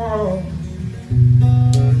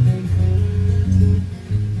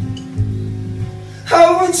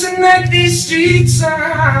 Oh, and tonight these streets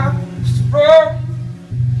are ours to roam.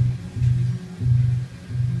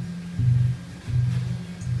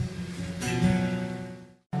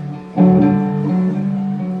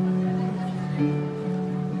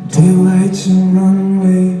 Daylights and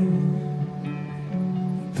runway,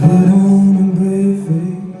 put on a brave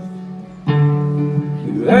face.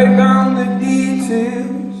 We write down the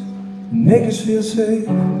details and make us feel safe.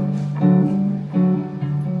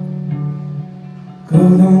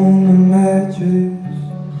 Cold on the mattress,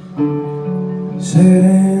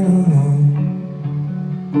 sitting alone.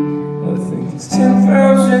 I think it's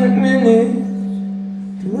 10,000 minutes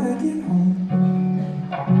till I get home.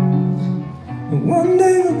 And one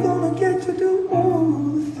day we're gonna get to do all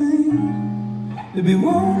the things that we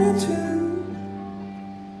wanted to.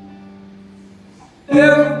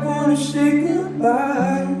 Never wanna say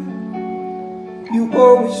goodbye. You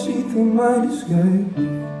always see through my disguise.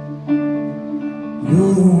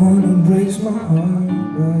 You're the one who breaks my heart,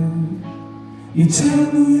 right? You tell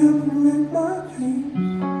me I can live my dreams,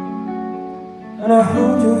 and I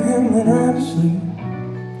hold your hand when I'm asleep.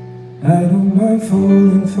 I don't mind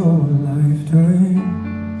falling for a lifetime,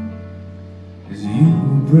 'cause you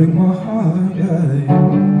break my heart, right?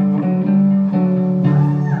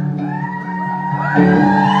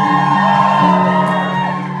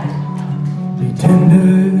 Be tender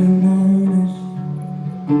and honest,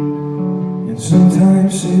 and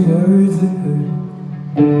sometimes say words that hurt.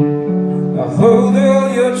 I hold all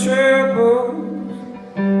your troubles,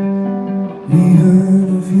 even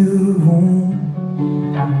if you won't.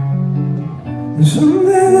 And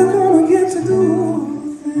someday we're gonna get to do all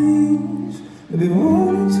the things that we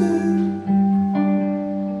wanted to.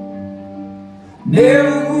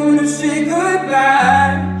 Never wanna say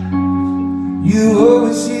goodbye. You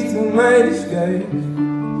always see through my disguise.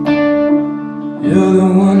 You're the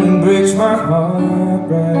one that breaks my heart,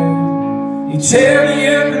 right? You tear me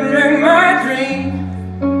up and wreck my dreams,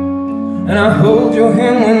 and I hold your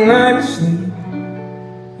hand when I'm asleep.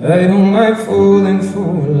 I don't mind falling for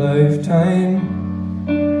a lifetime,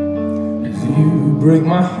 as you break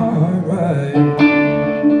my heart right.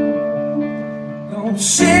 Don't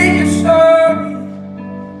say you're sorry,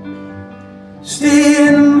 stay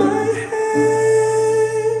in my hand.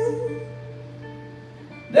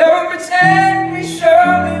 Don't pretend we show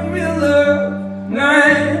me real love,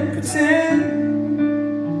 not pretend.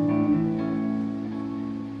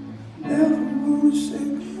 Never wanna say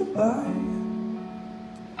goodbye.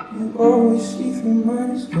 You always see through my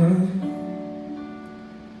disguise.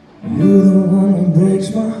 You're the one who breaks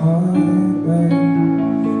my heart right.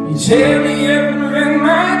 You tear me up and wreck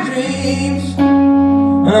my dreams,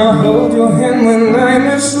 and I hold your hand when I'm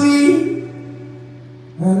asleep.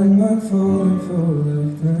 I don't mind falling for a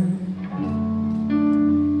lifetime.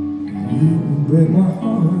 You break my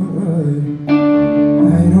heart right.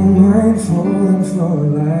 I don't mind falling for a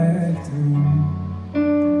lifetime,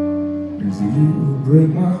 as you break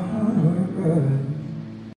my heart right.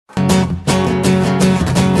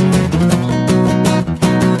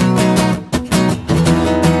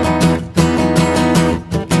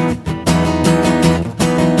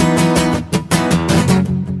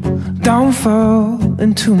 Don't fall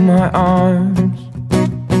into my arms.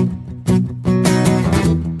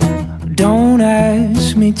 Don't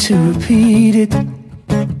ask me to repeat it.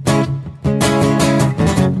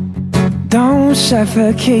 Don't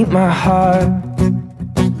suffocate my heart.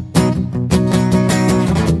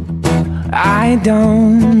 I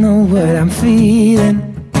don't know what I'm feeling.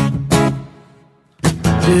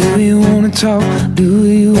 Do you wanna talk? Do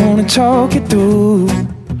you wanna talk it through?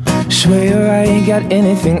 Swear I ain't got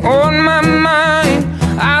anything on my mind.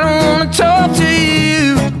 I don't wanna talk to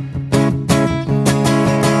you.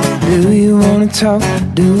 Do you wanna talk?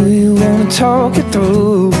 Do you wanna talk it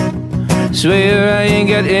through? Swear I ain't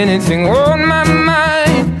got anything on my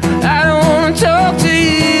mind. I don't wanna talk to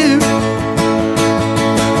you.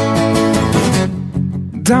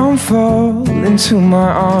 Don't fall into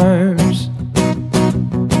my arms.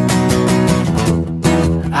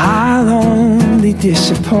 I'll only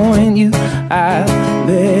disappoint you. I'll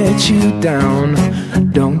let you down.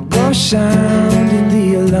 Don't go sounding the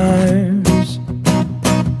alarms,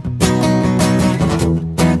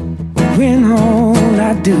 when all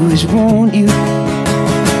I do is want you.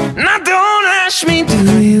 Now don't ask me,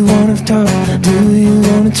 do you wanna talk? Do you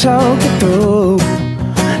wanna talk it through?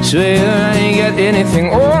 Swear I ain't got anything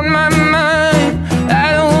on my mind.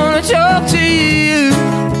 I don't wanna talk to you.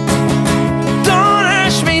 Don't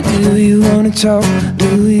ask me, do you wanna talk? Do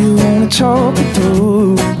you wanna talk it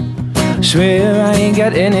through? Swear I ain't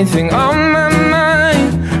got anything on my mind.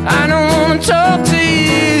 I don't wanna talk to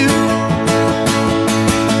you.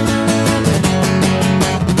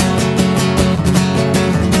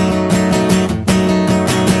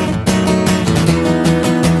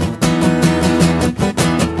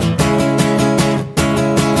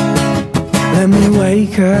 Let me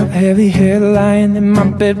wake up, heavy head lying in my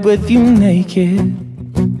bed with you naked.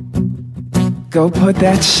 Go put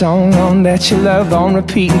that song on that you love on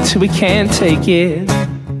repeat until we can't take it.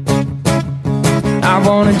 I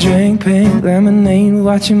wanna drink pink lemonade,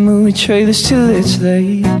 watching movie trailers till it's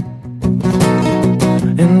late.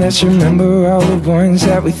 And let's remember all the ones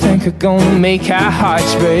that we think are gonna make our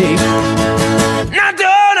hearts break. Now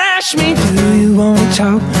don't ask me, do you wanna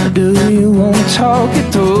talk? Do you wanna talk it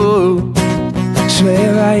through? Swear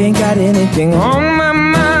I ain't got anything on my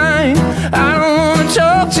mind. I don't wanna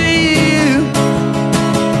talk to you.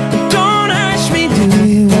 Don't ask me, do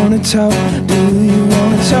you wanna talk? Do you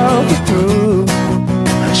wanna talk it through?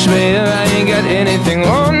 Swear I ain't got anything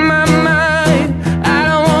on my mind. I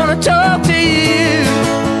don't wanna talk to you.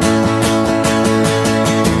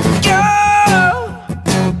 You're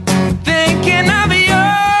thinking of you.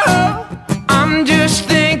 I'm just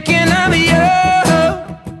thinking of you.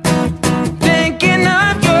 Thinking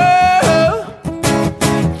of you.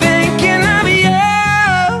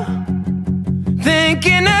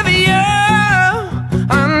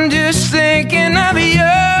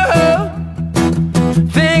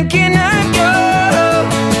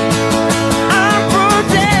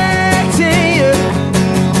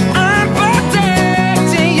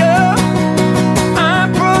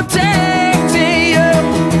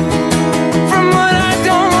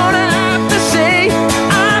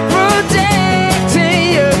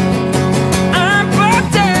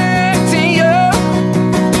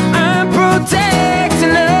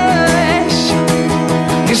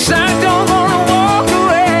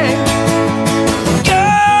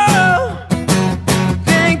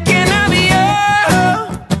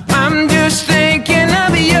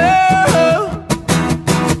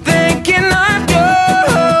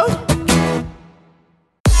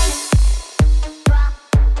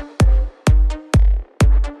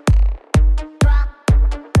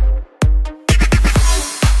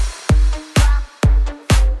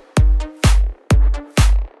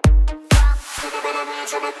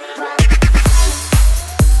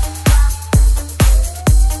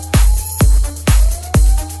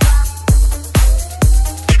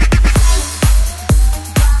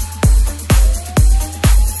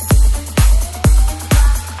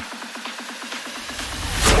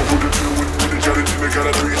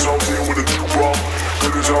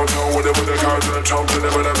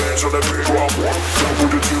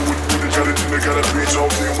 gotta be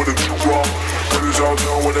salty with a new wrong. When it's all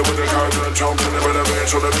done, when the cards are chunks and the better man,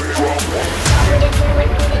 so that we wrong.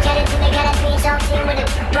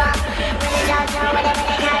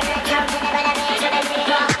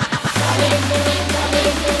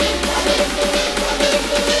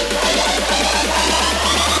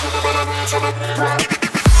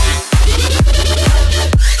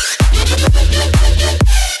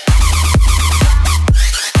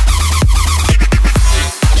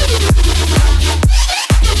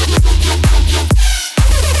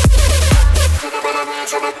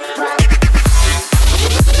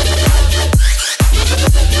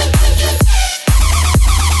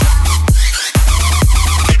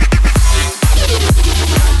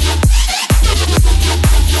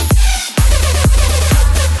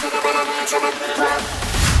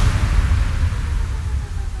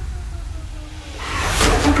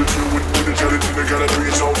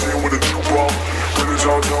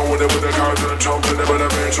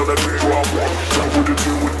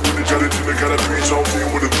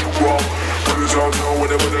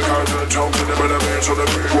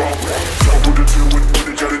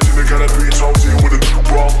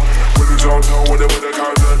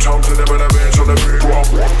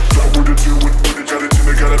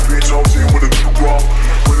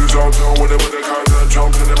 When it's all done, when the cards are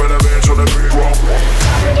chunks and the better man, so that we wrong.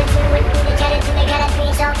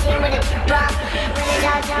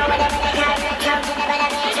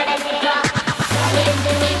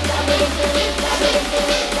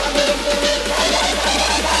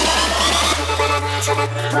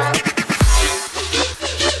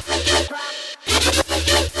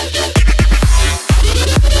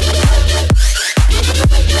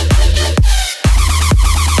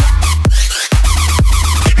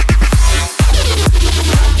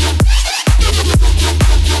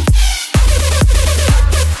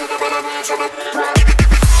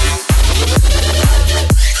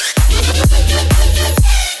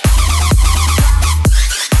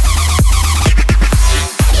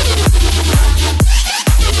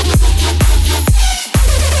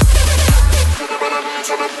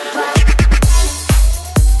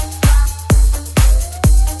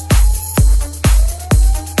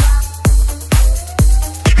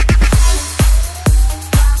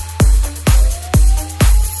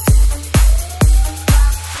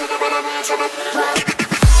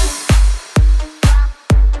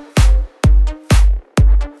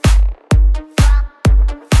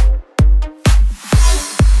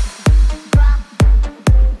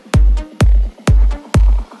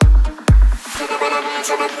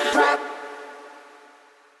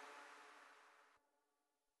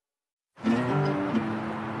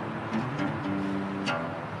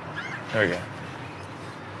 There we go.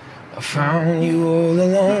 I found you all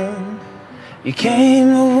alone. You came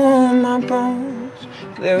to warm my bones.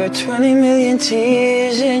 There were 20 million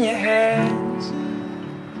tears in your hands.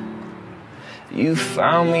 You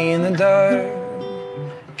found me in the dark,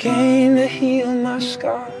 came to heal my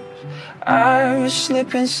scars. I was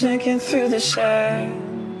slipping, sinking through the sand.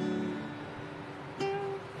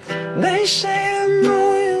 They say the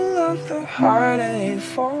more you love, the harder you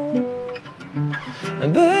fall.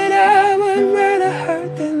 But I would rather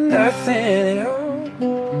hurt than nothing at all.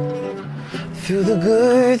 Through the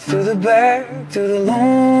good, through the bad, through the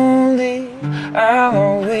lonely, I'll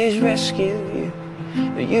always rescue you.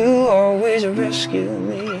 You always rescue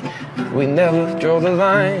me. We never draw the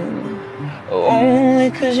line, only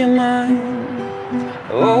 'cause you're mine,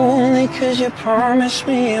 only 'cause you promised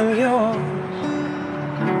me I'm yours.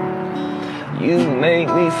 You make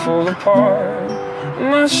me fall apart,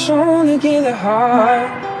 my soul together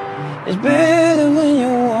heart is better when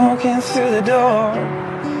you're walking through the door.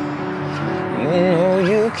 You know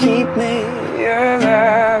you keep me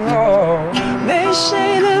alive. Oh, they say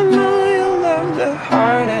the more you love, the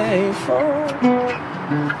harder you fall.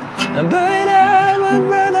 But I would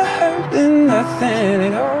rather hurt than nothing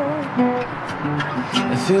at all.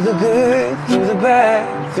 Through the good, through the bad,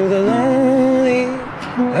 through the lonely,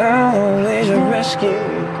 I'll always rescue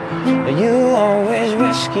you. You always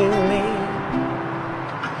rescue me.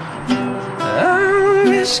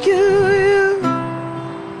 I'll rescue you.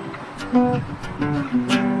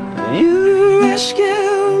 You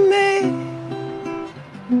rescue me.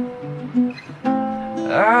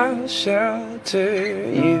 I'll shelter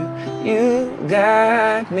you. You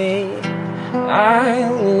guide me. I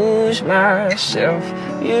lose myself.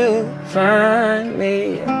 You find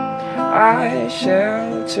me. I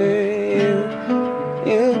shelter you.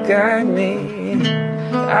 You guide me.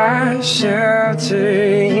 I shelter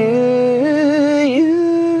you.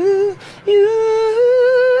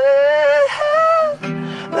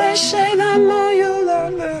 They say the more you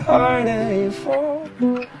love, the harder you fall.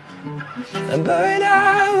 But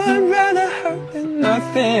I would rather hurt than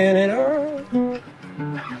nothing at all.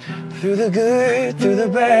 Through the good, through the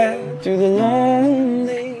bad, through the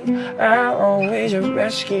lonely, I'll always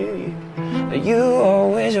rescue you. You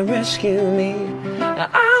always rescue me.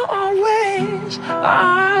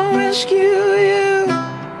 I'll rescue you.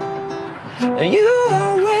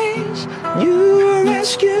 You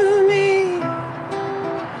rescue me.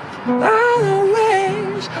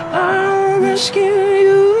 I'll rescue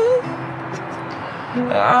you.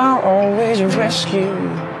 I'll always rescue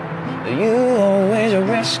you. You always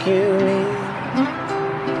rescue me.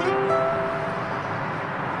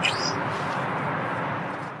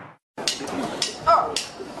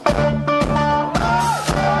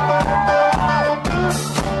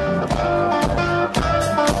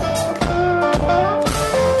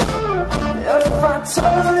 If I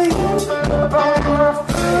tell you about my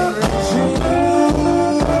favorite dream,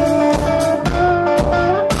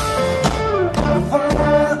 if I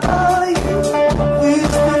want all you,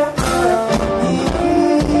 please be me.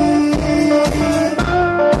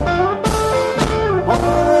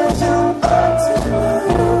 Wanna jump up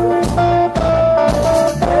tonight,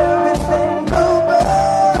 everything go better.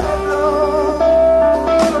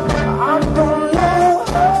 I don't know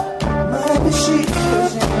her, maybe she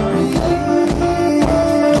isn't real.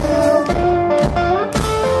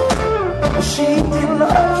 She didn't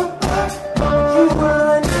love back, you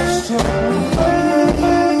were next to me.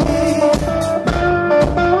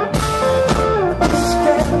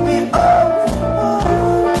 Scared me up,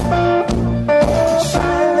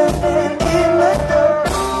 shining in the dark.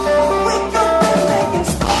 We could be making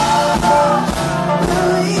stars.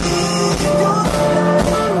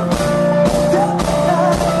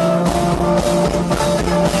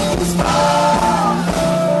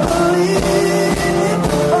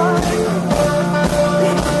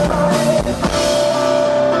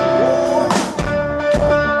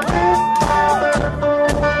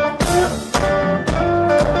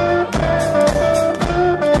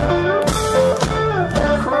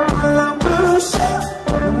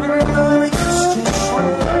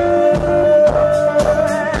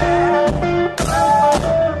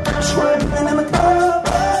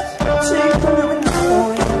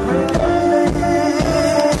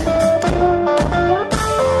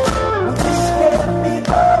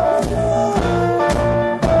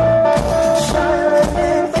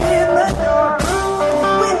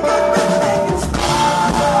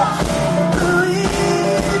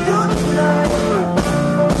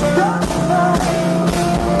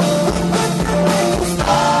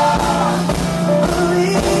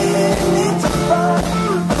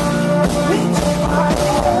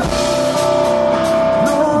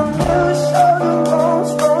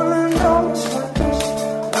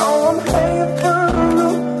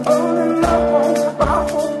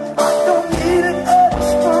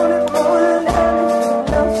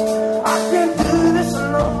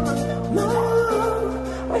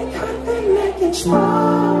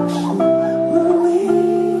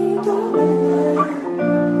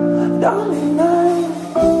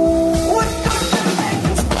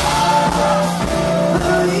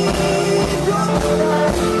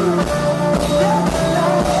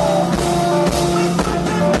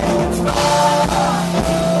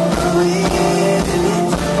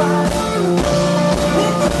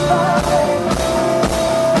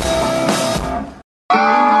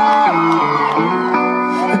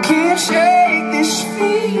 I can't shake this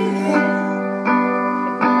feeling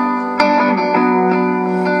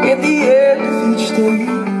at the end of each day.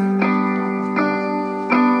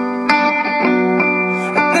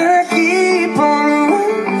 Then I keep on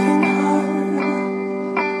working hard,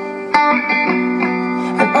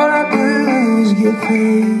 and all I do is get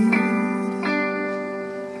paid.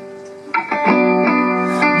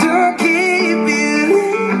 Don't keep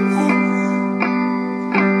believing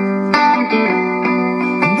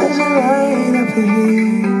there's a light up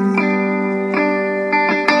ahead.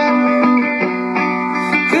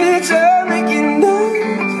 'Cause it's all making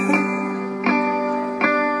darker,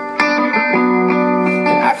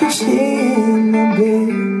 and I can stay in my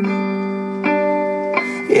bed.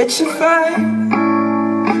 It's a fight,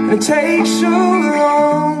 and it takes so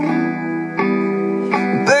long,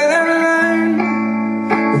 but I learned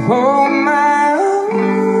to hold my own.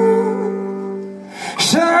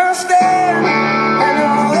 So I'll stand and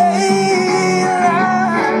I'll wait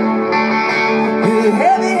around with a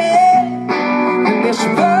heavy head and this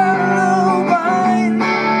bottle of wine,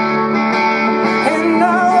 and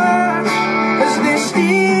I'll watch as they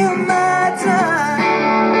steal my time.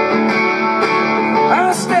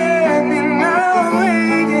 I'll stand and I'll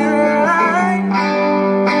wait in line.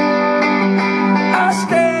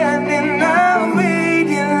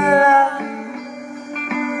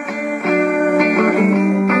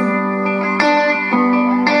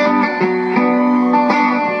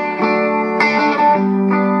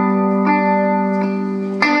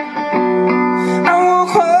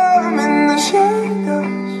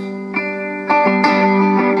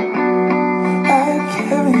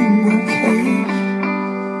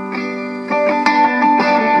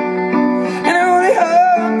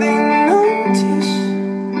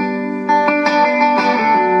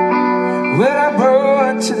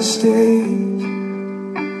 rather stay.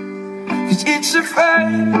 'Cause it's a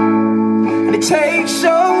fight and it takes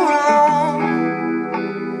so long,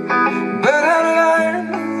 but I've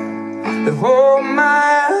learned to hold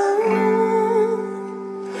my own.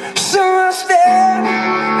 So I'll stand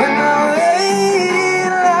and I'll wait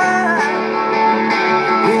in line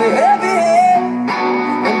with a heavy head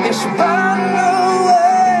and this bottle of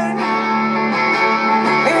wine,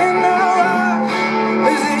 and I'll watch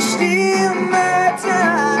as they steal my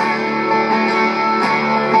time.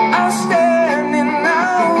 I'll stand and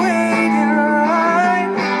I'll wait in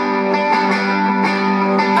line.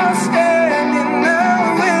 I'll stand and I'll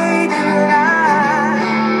wait in line.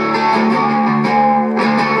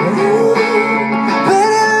 Ooh, but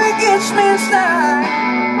if it gets me inside,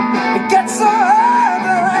 it gets so hard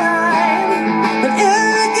to hide. But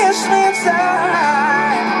if it gets me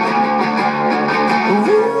inside,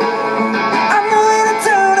 ooh, I'm going to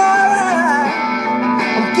turn alright.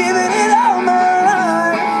 I'm giving it all my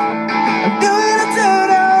life. I'm doing it turn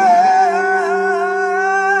alright.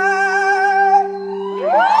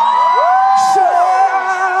 So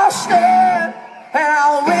I'll stand and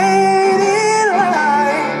I'll wait in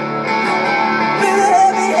line with a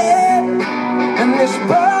heavy head and this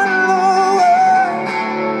bottle of wine,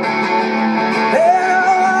 and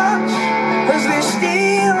I'll watch as they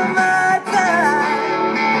steal my time.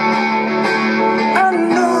 I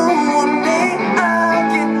know one day I'll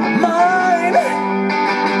get mine.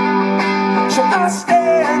 So I'll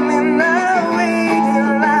stand and I'll wait in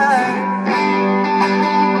line.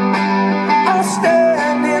 I'll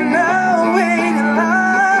stand and I'll wait in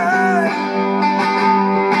line.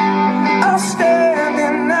 I'll stand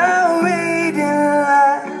and I'll wait in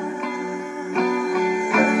line.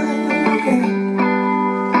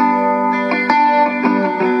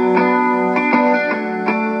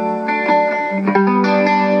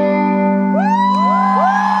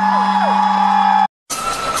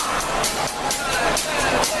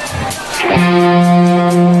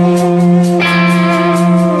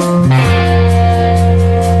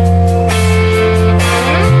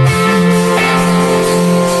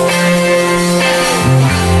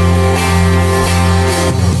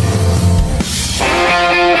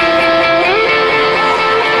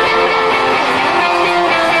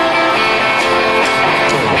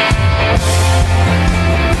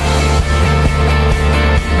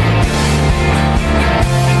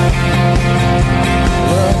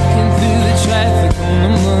 Walking through the traffic on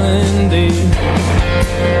a Monday,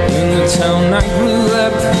 in the town I grew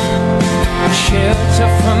up, shelter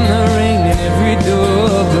from the rain in every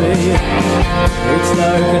doorway. It's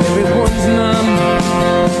dark and everyone's numb,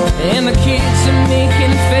 and the kids are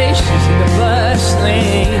making faces in the bus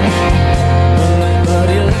lane. But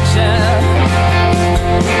nobody looks up.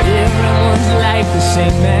 Everyone's life the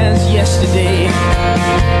same as yesterday,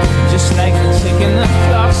 just like the ticking the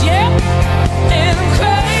clocks, yeah. And I'm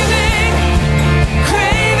craving,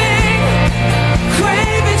 craving,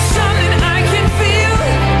 craving something I can feel.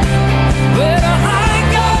 Where do I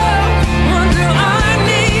go? What do I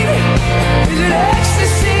need? Is it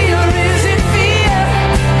ecstasy or is it fear?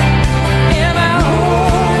 Am I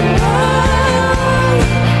alright?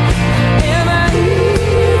 Am I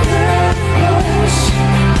even close?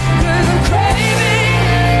 'Cause I'm craving,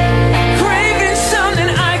 craving something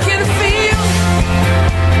I can feel.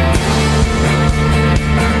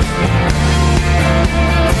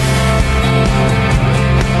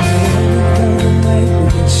 The night we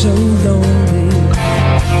get so lonely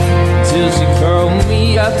till she called me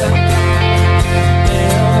up,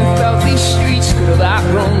 and I felt these streets could have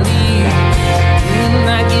outgrown me.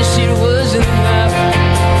 I guess it wasn't enough,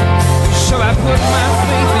 so I put my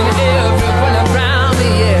faith in everyone around me,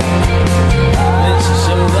 yeah. And she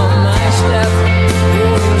sold all my stuff,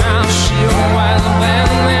 and now she a wild man,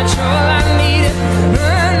 that's all I needed.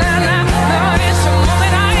 No, it's a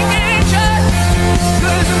moment I can't trust,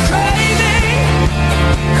 'cause I'm craving,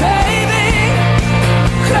 craving,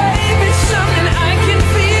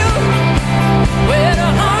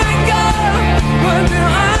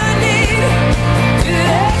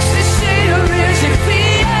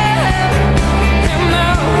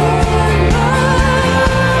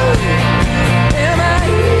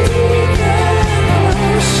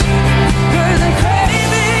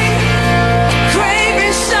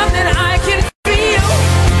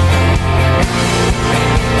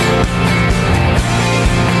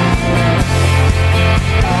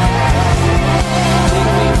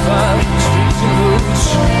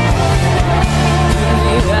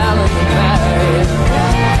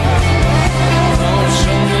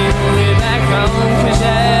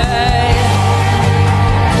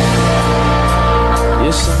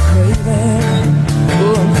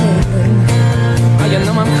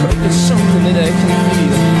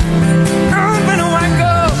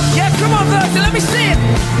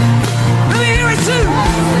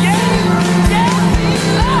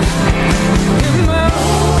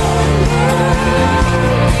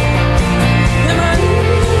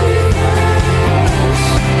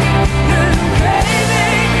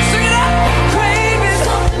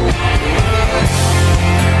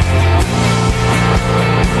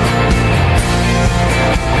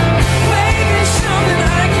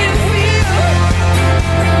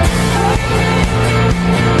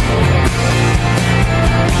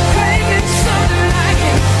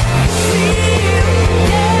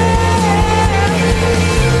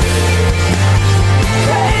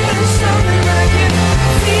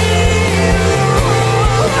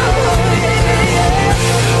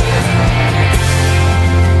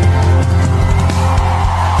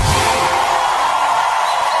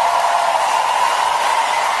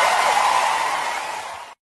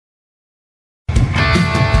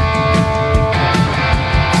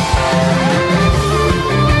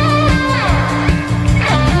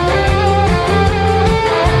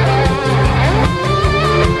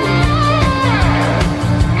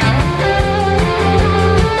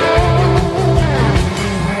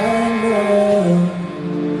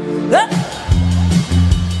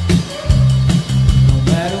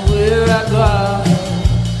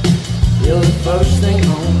 first thing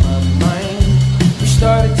on my mind. We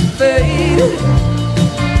started to fade.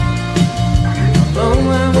 Oh,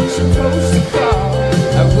 I was supposed to call.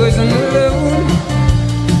 I wasn't alone.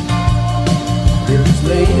 It was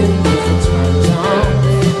late in different time zone.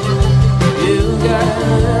 You got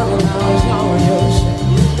love when I was on your side.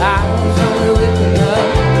 I was only waking up.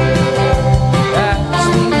 I just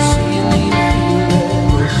need to see you, need to feel that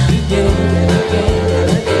wish again and again and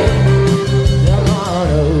again. Come on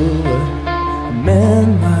over,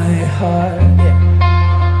 mend my heart. Yeah.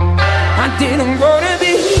 I didn't wanna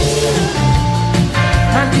be here.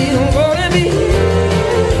 I didn't wanna be here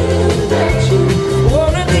without you.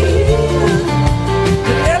 Wanna be here.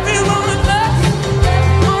 But every one of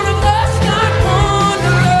us got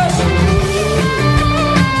wanderlust.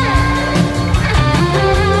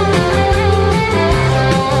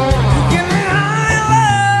 Give me high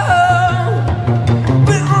love.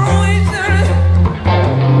 We're always in it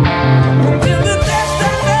until the best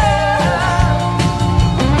I love.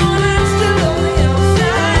 When I'm still on the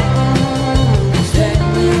outside,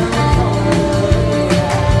 standing on the corner,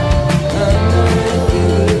 I know that you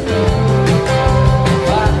would know.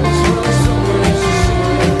 I just want someone else to see.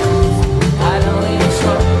 I don't even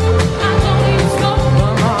smoke.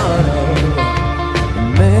 Come on over,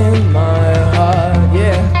 mend my heart,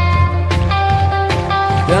 yeah.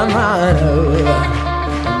 Come on over,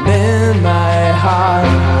 mend my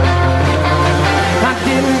heart. I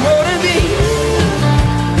didn't wanna be here.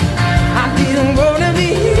 I didn't wanna be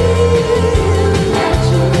here. I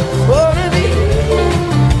just wanna be here.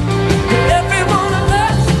 Every one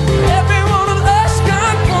of us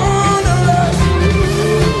got wanderlust.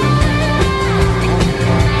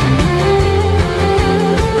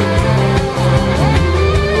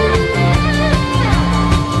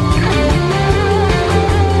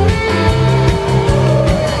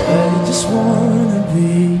 I just wanna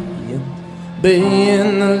be in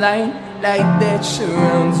the light that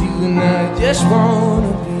surrounds you, and I just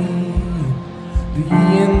wanna be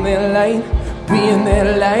in that light, be in that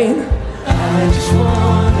light. I just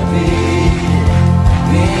wanna be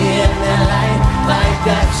in that light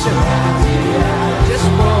that surrounds you. I just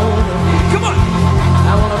wanna be. Come on,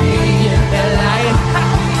 I wanna be in that light.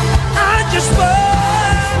 I just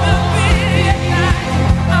wanna be in that light.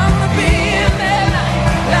 I wanna be in that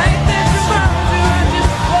light that surrounds you. I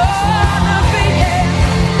just wanna be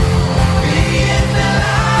in that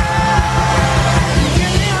light.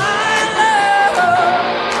 Give me high love.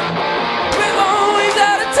 We're always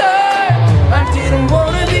out of time. I didn't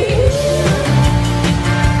wanna be here.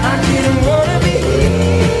 I didn't wanna be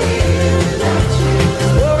here without you.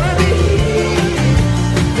 Wanna be here.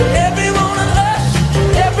 But every one of us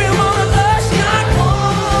got one.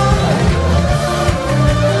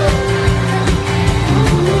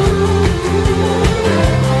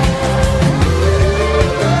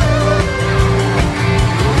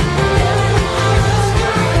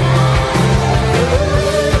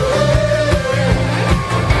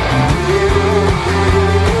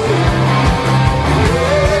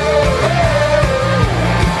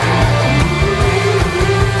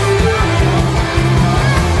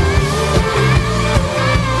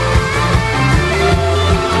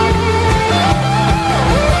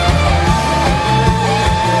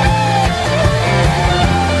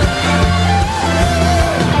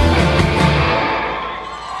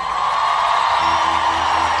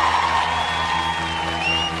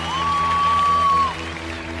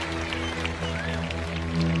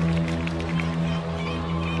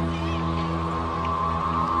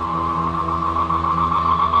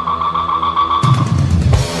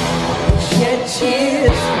 Shed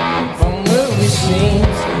tears from movie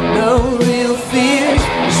scenes. No real fears,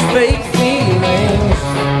 just fake feelings.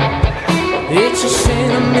 It's a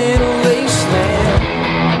sentimental wasteland.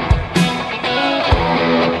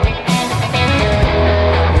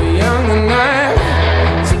 We're young enough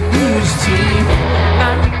to lose teeth,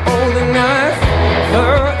 not old enough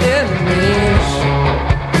for enemies.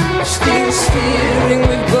 Still steering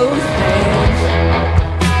with both hands.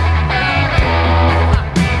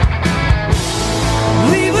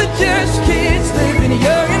 We were just kids living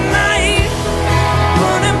young and naive,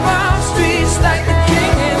 running wild streets like the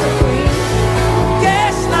king and the queen.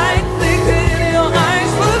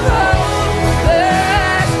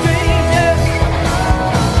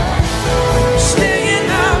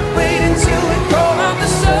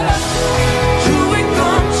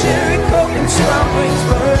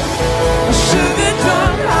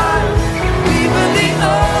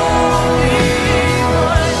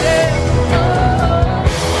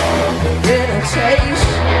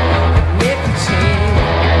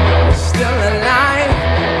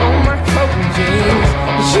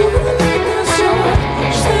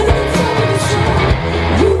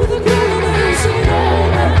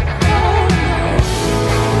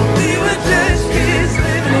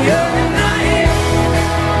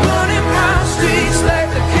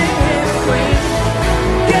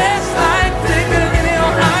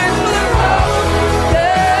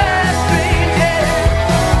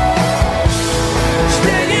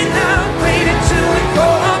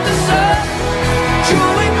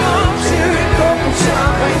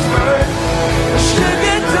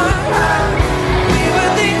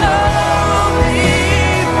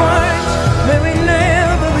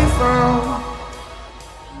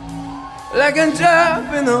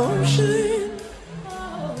 drop in the ocean.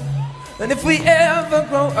 And if we ever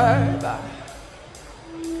grow up,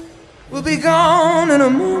 we'll be gone in a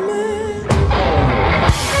moment.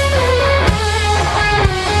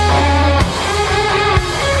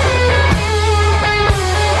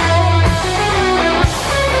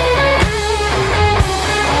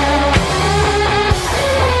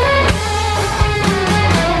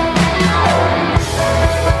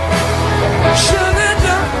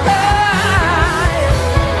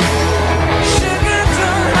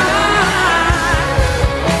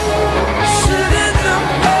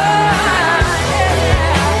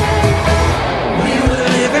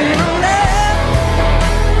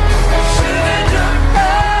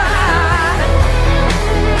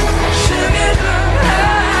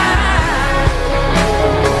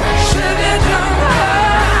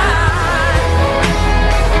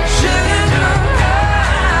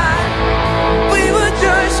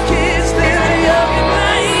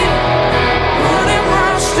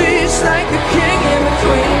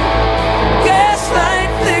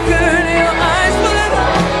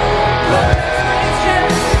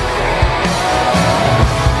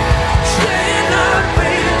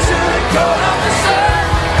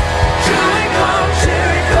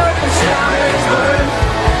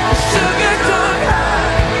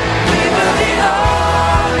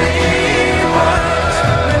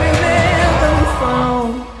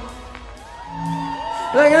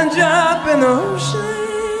 Like a drop in the ocean.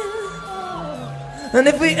 And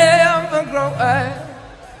if we ever grow up,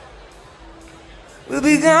 we'll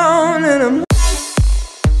be gone in a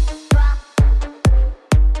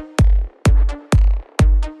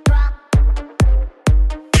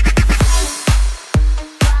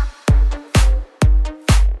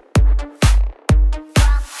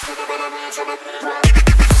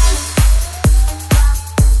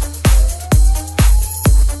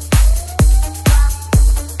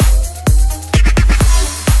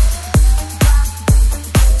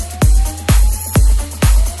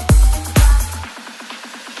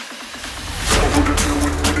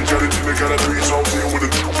gotta be something with a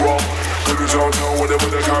drop. Niggas all know whatever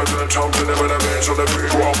the cards and the chumps and never the man, so that big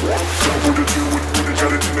drop. With the two, with the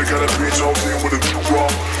gelatin, they gotta be something with a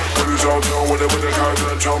drop. Niggas all know whatever the cards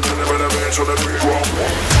and the chumps and never the man, so that big drop.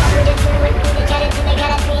 With the two, with the gelatin, they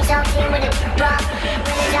gotta be something with a drop.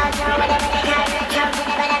 Niggas all know whatever the cards and the chumps and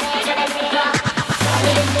never the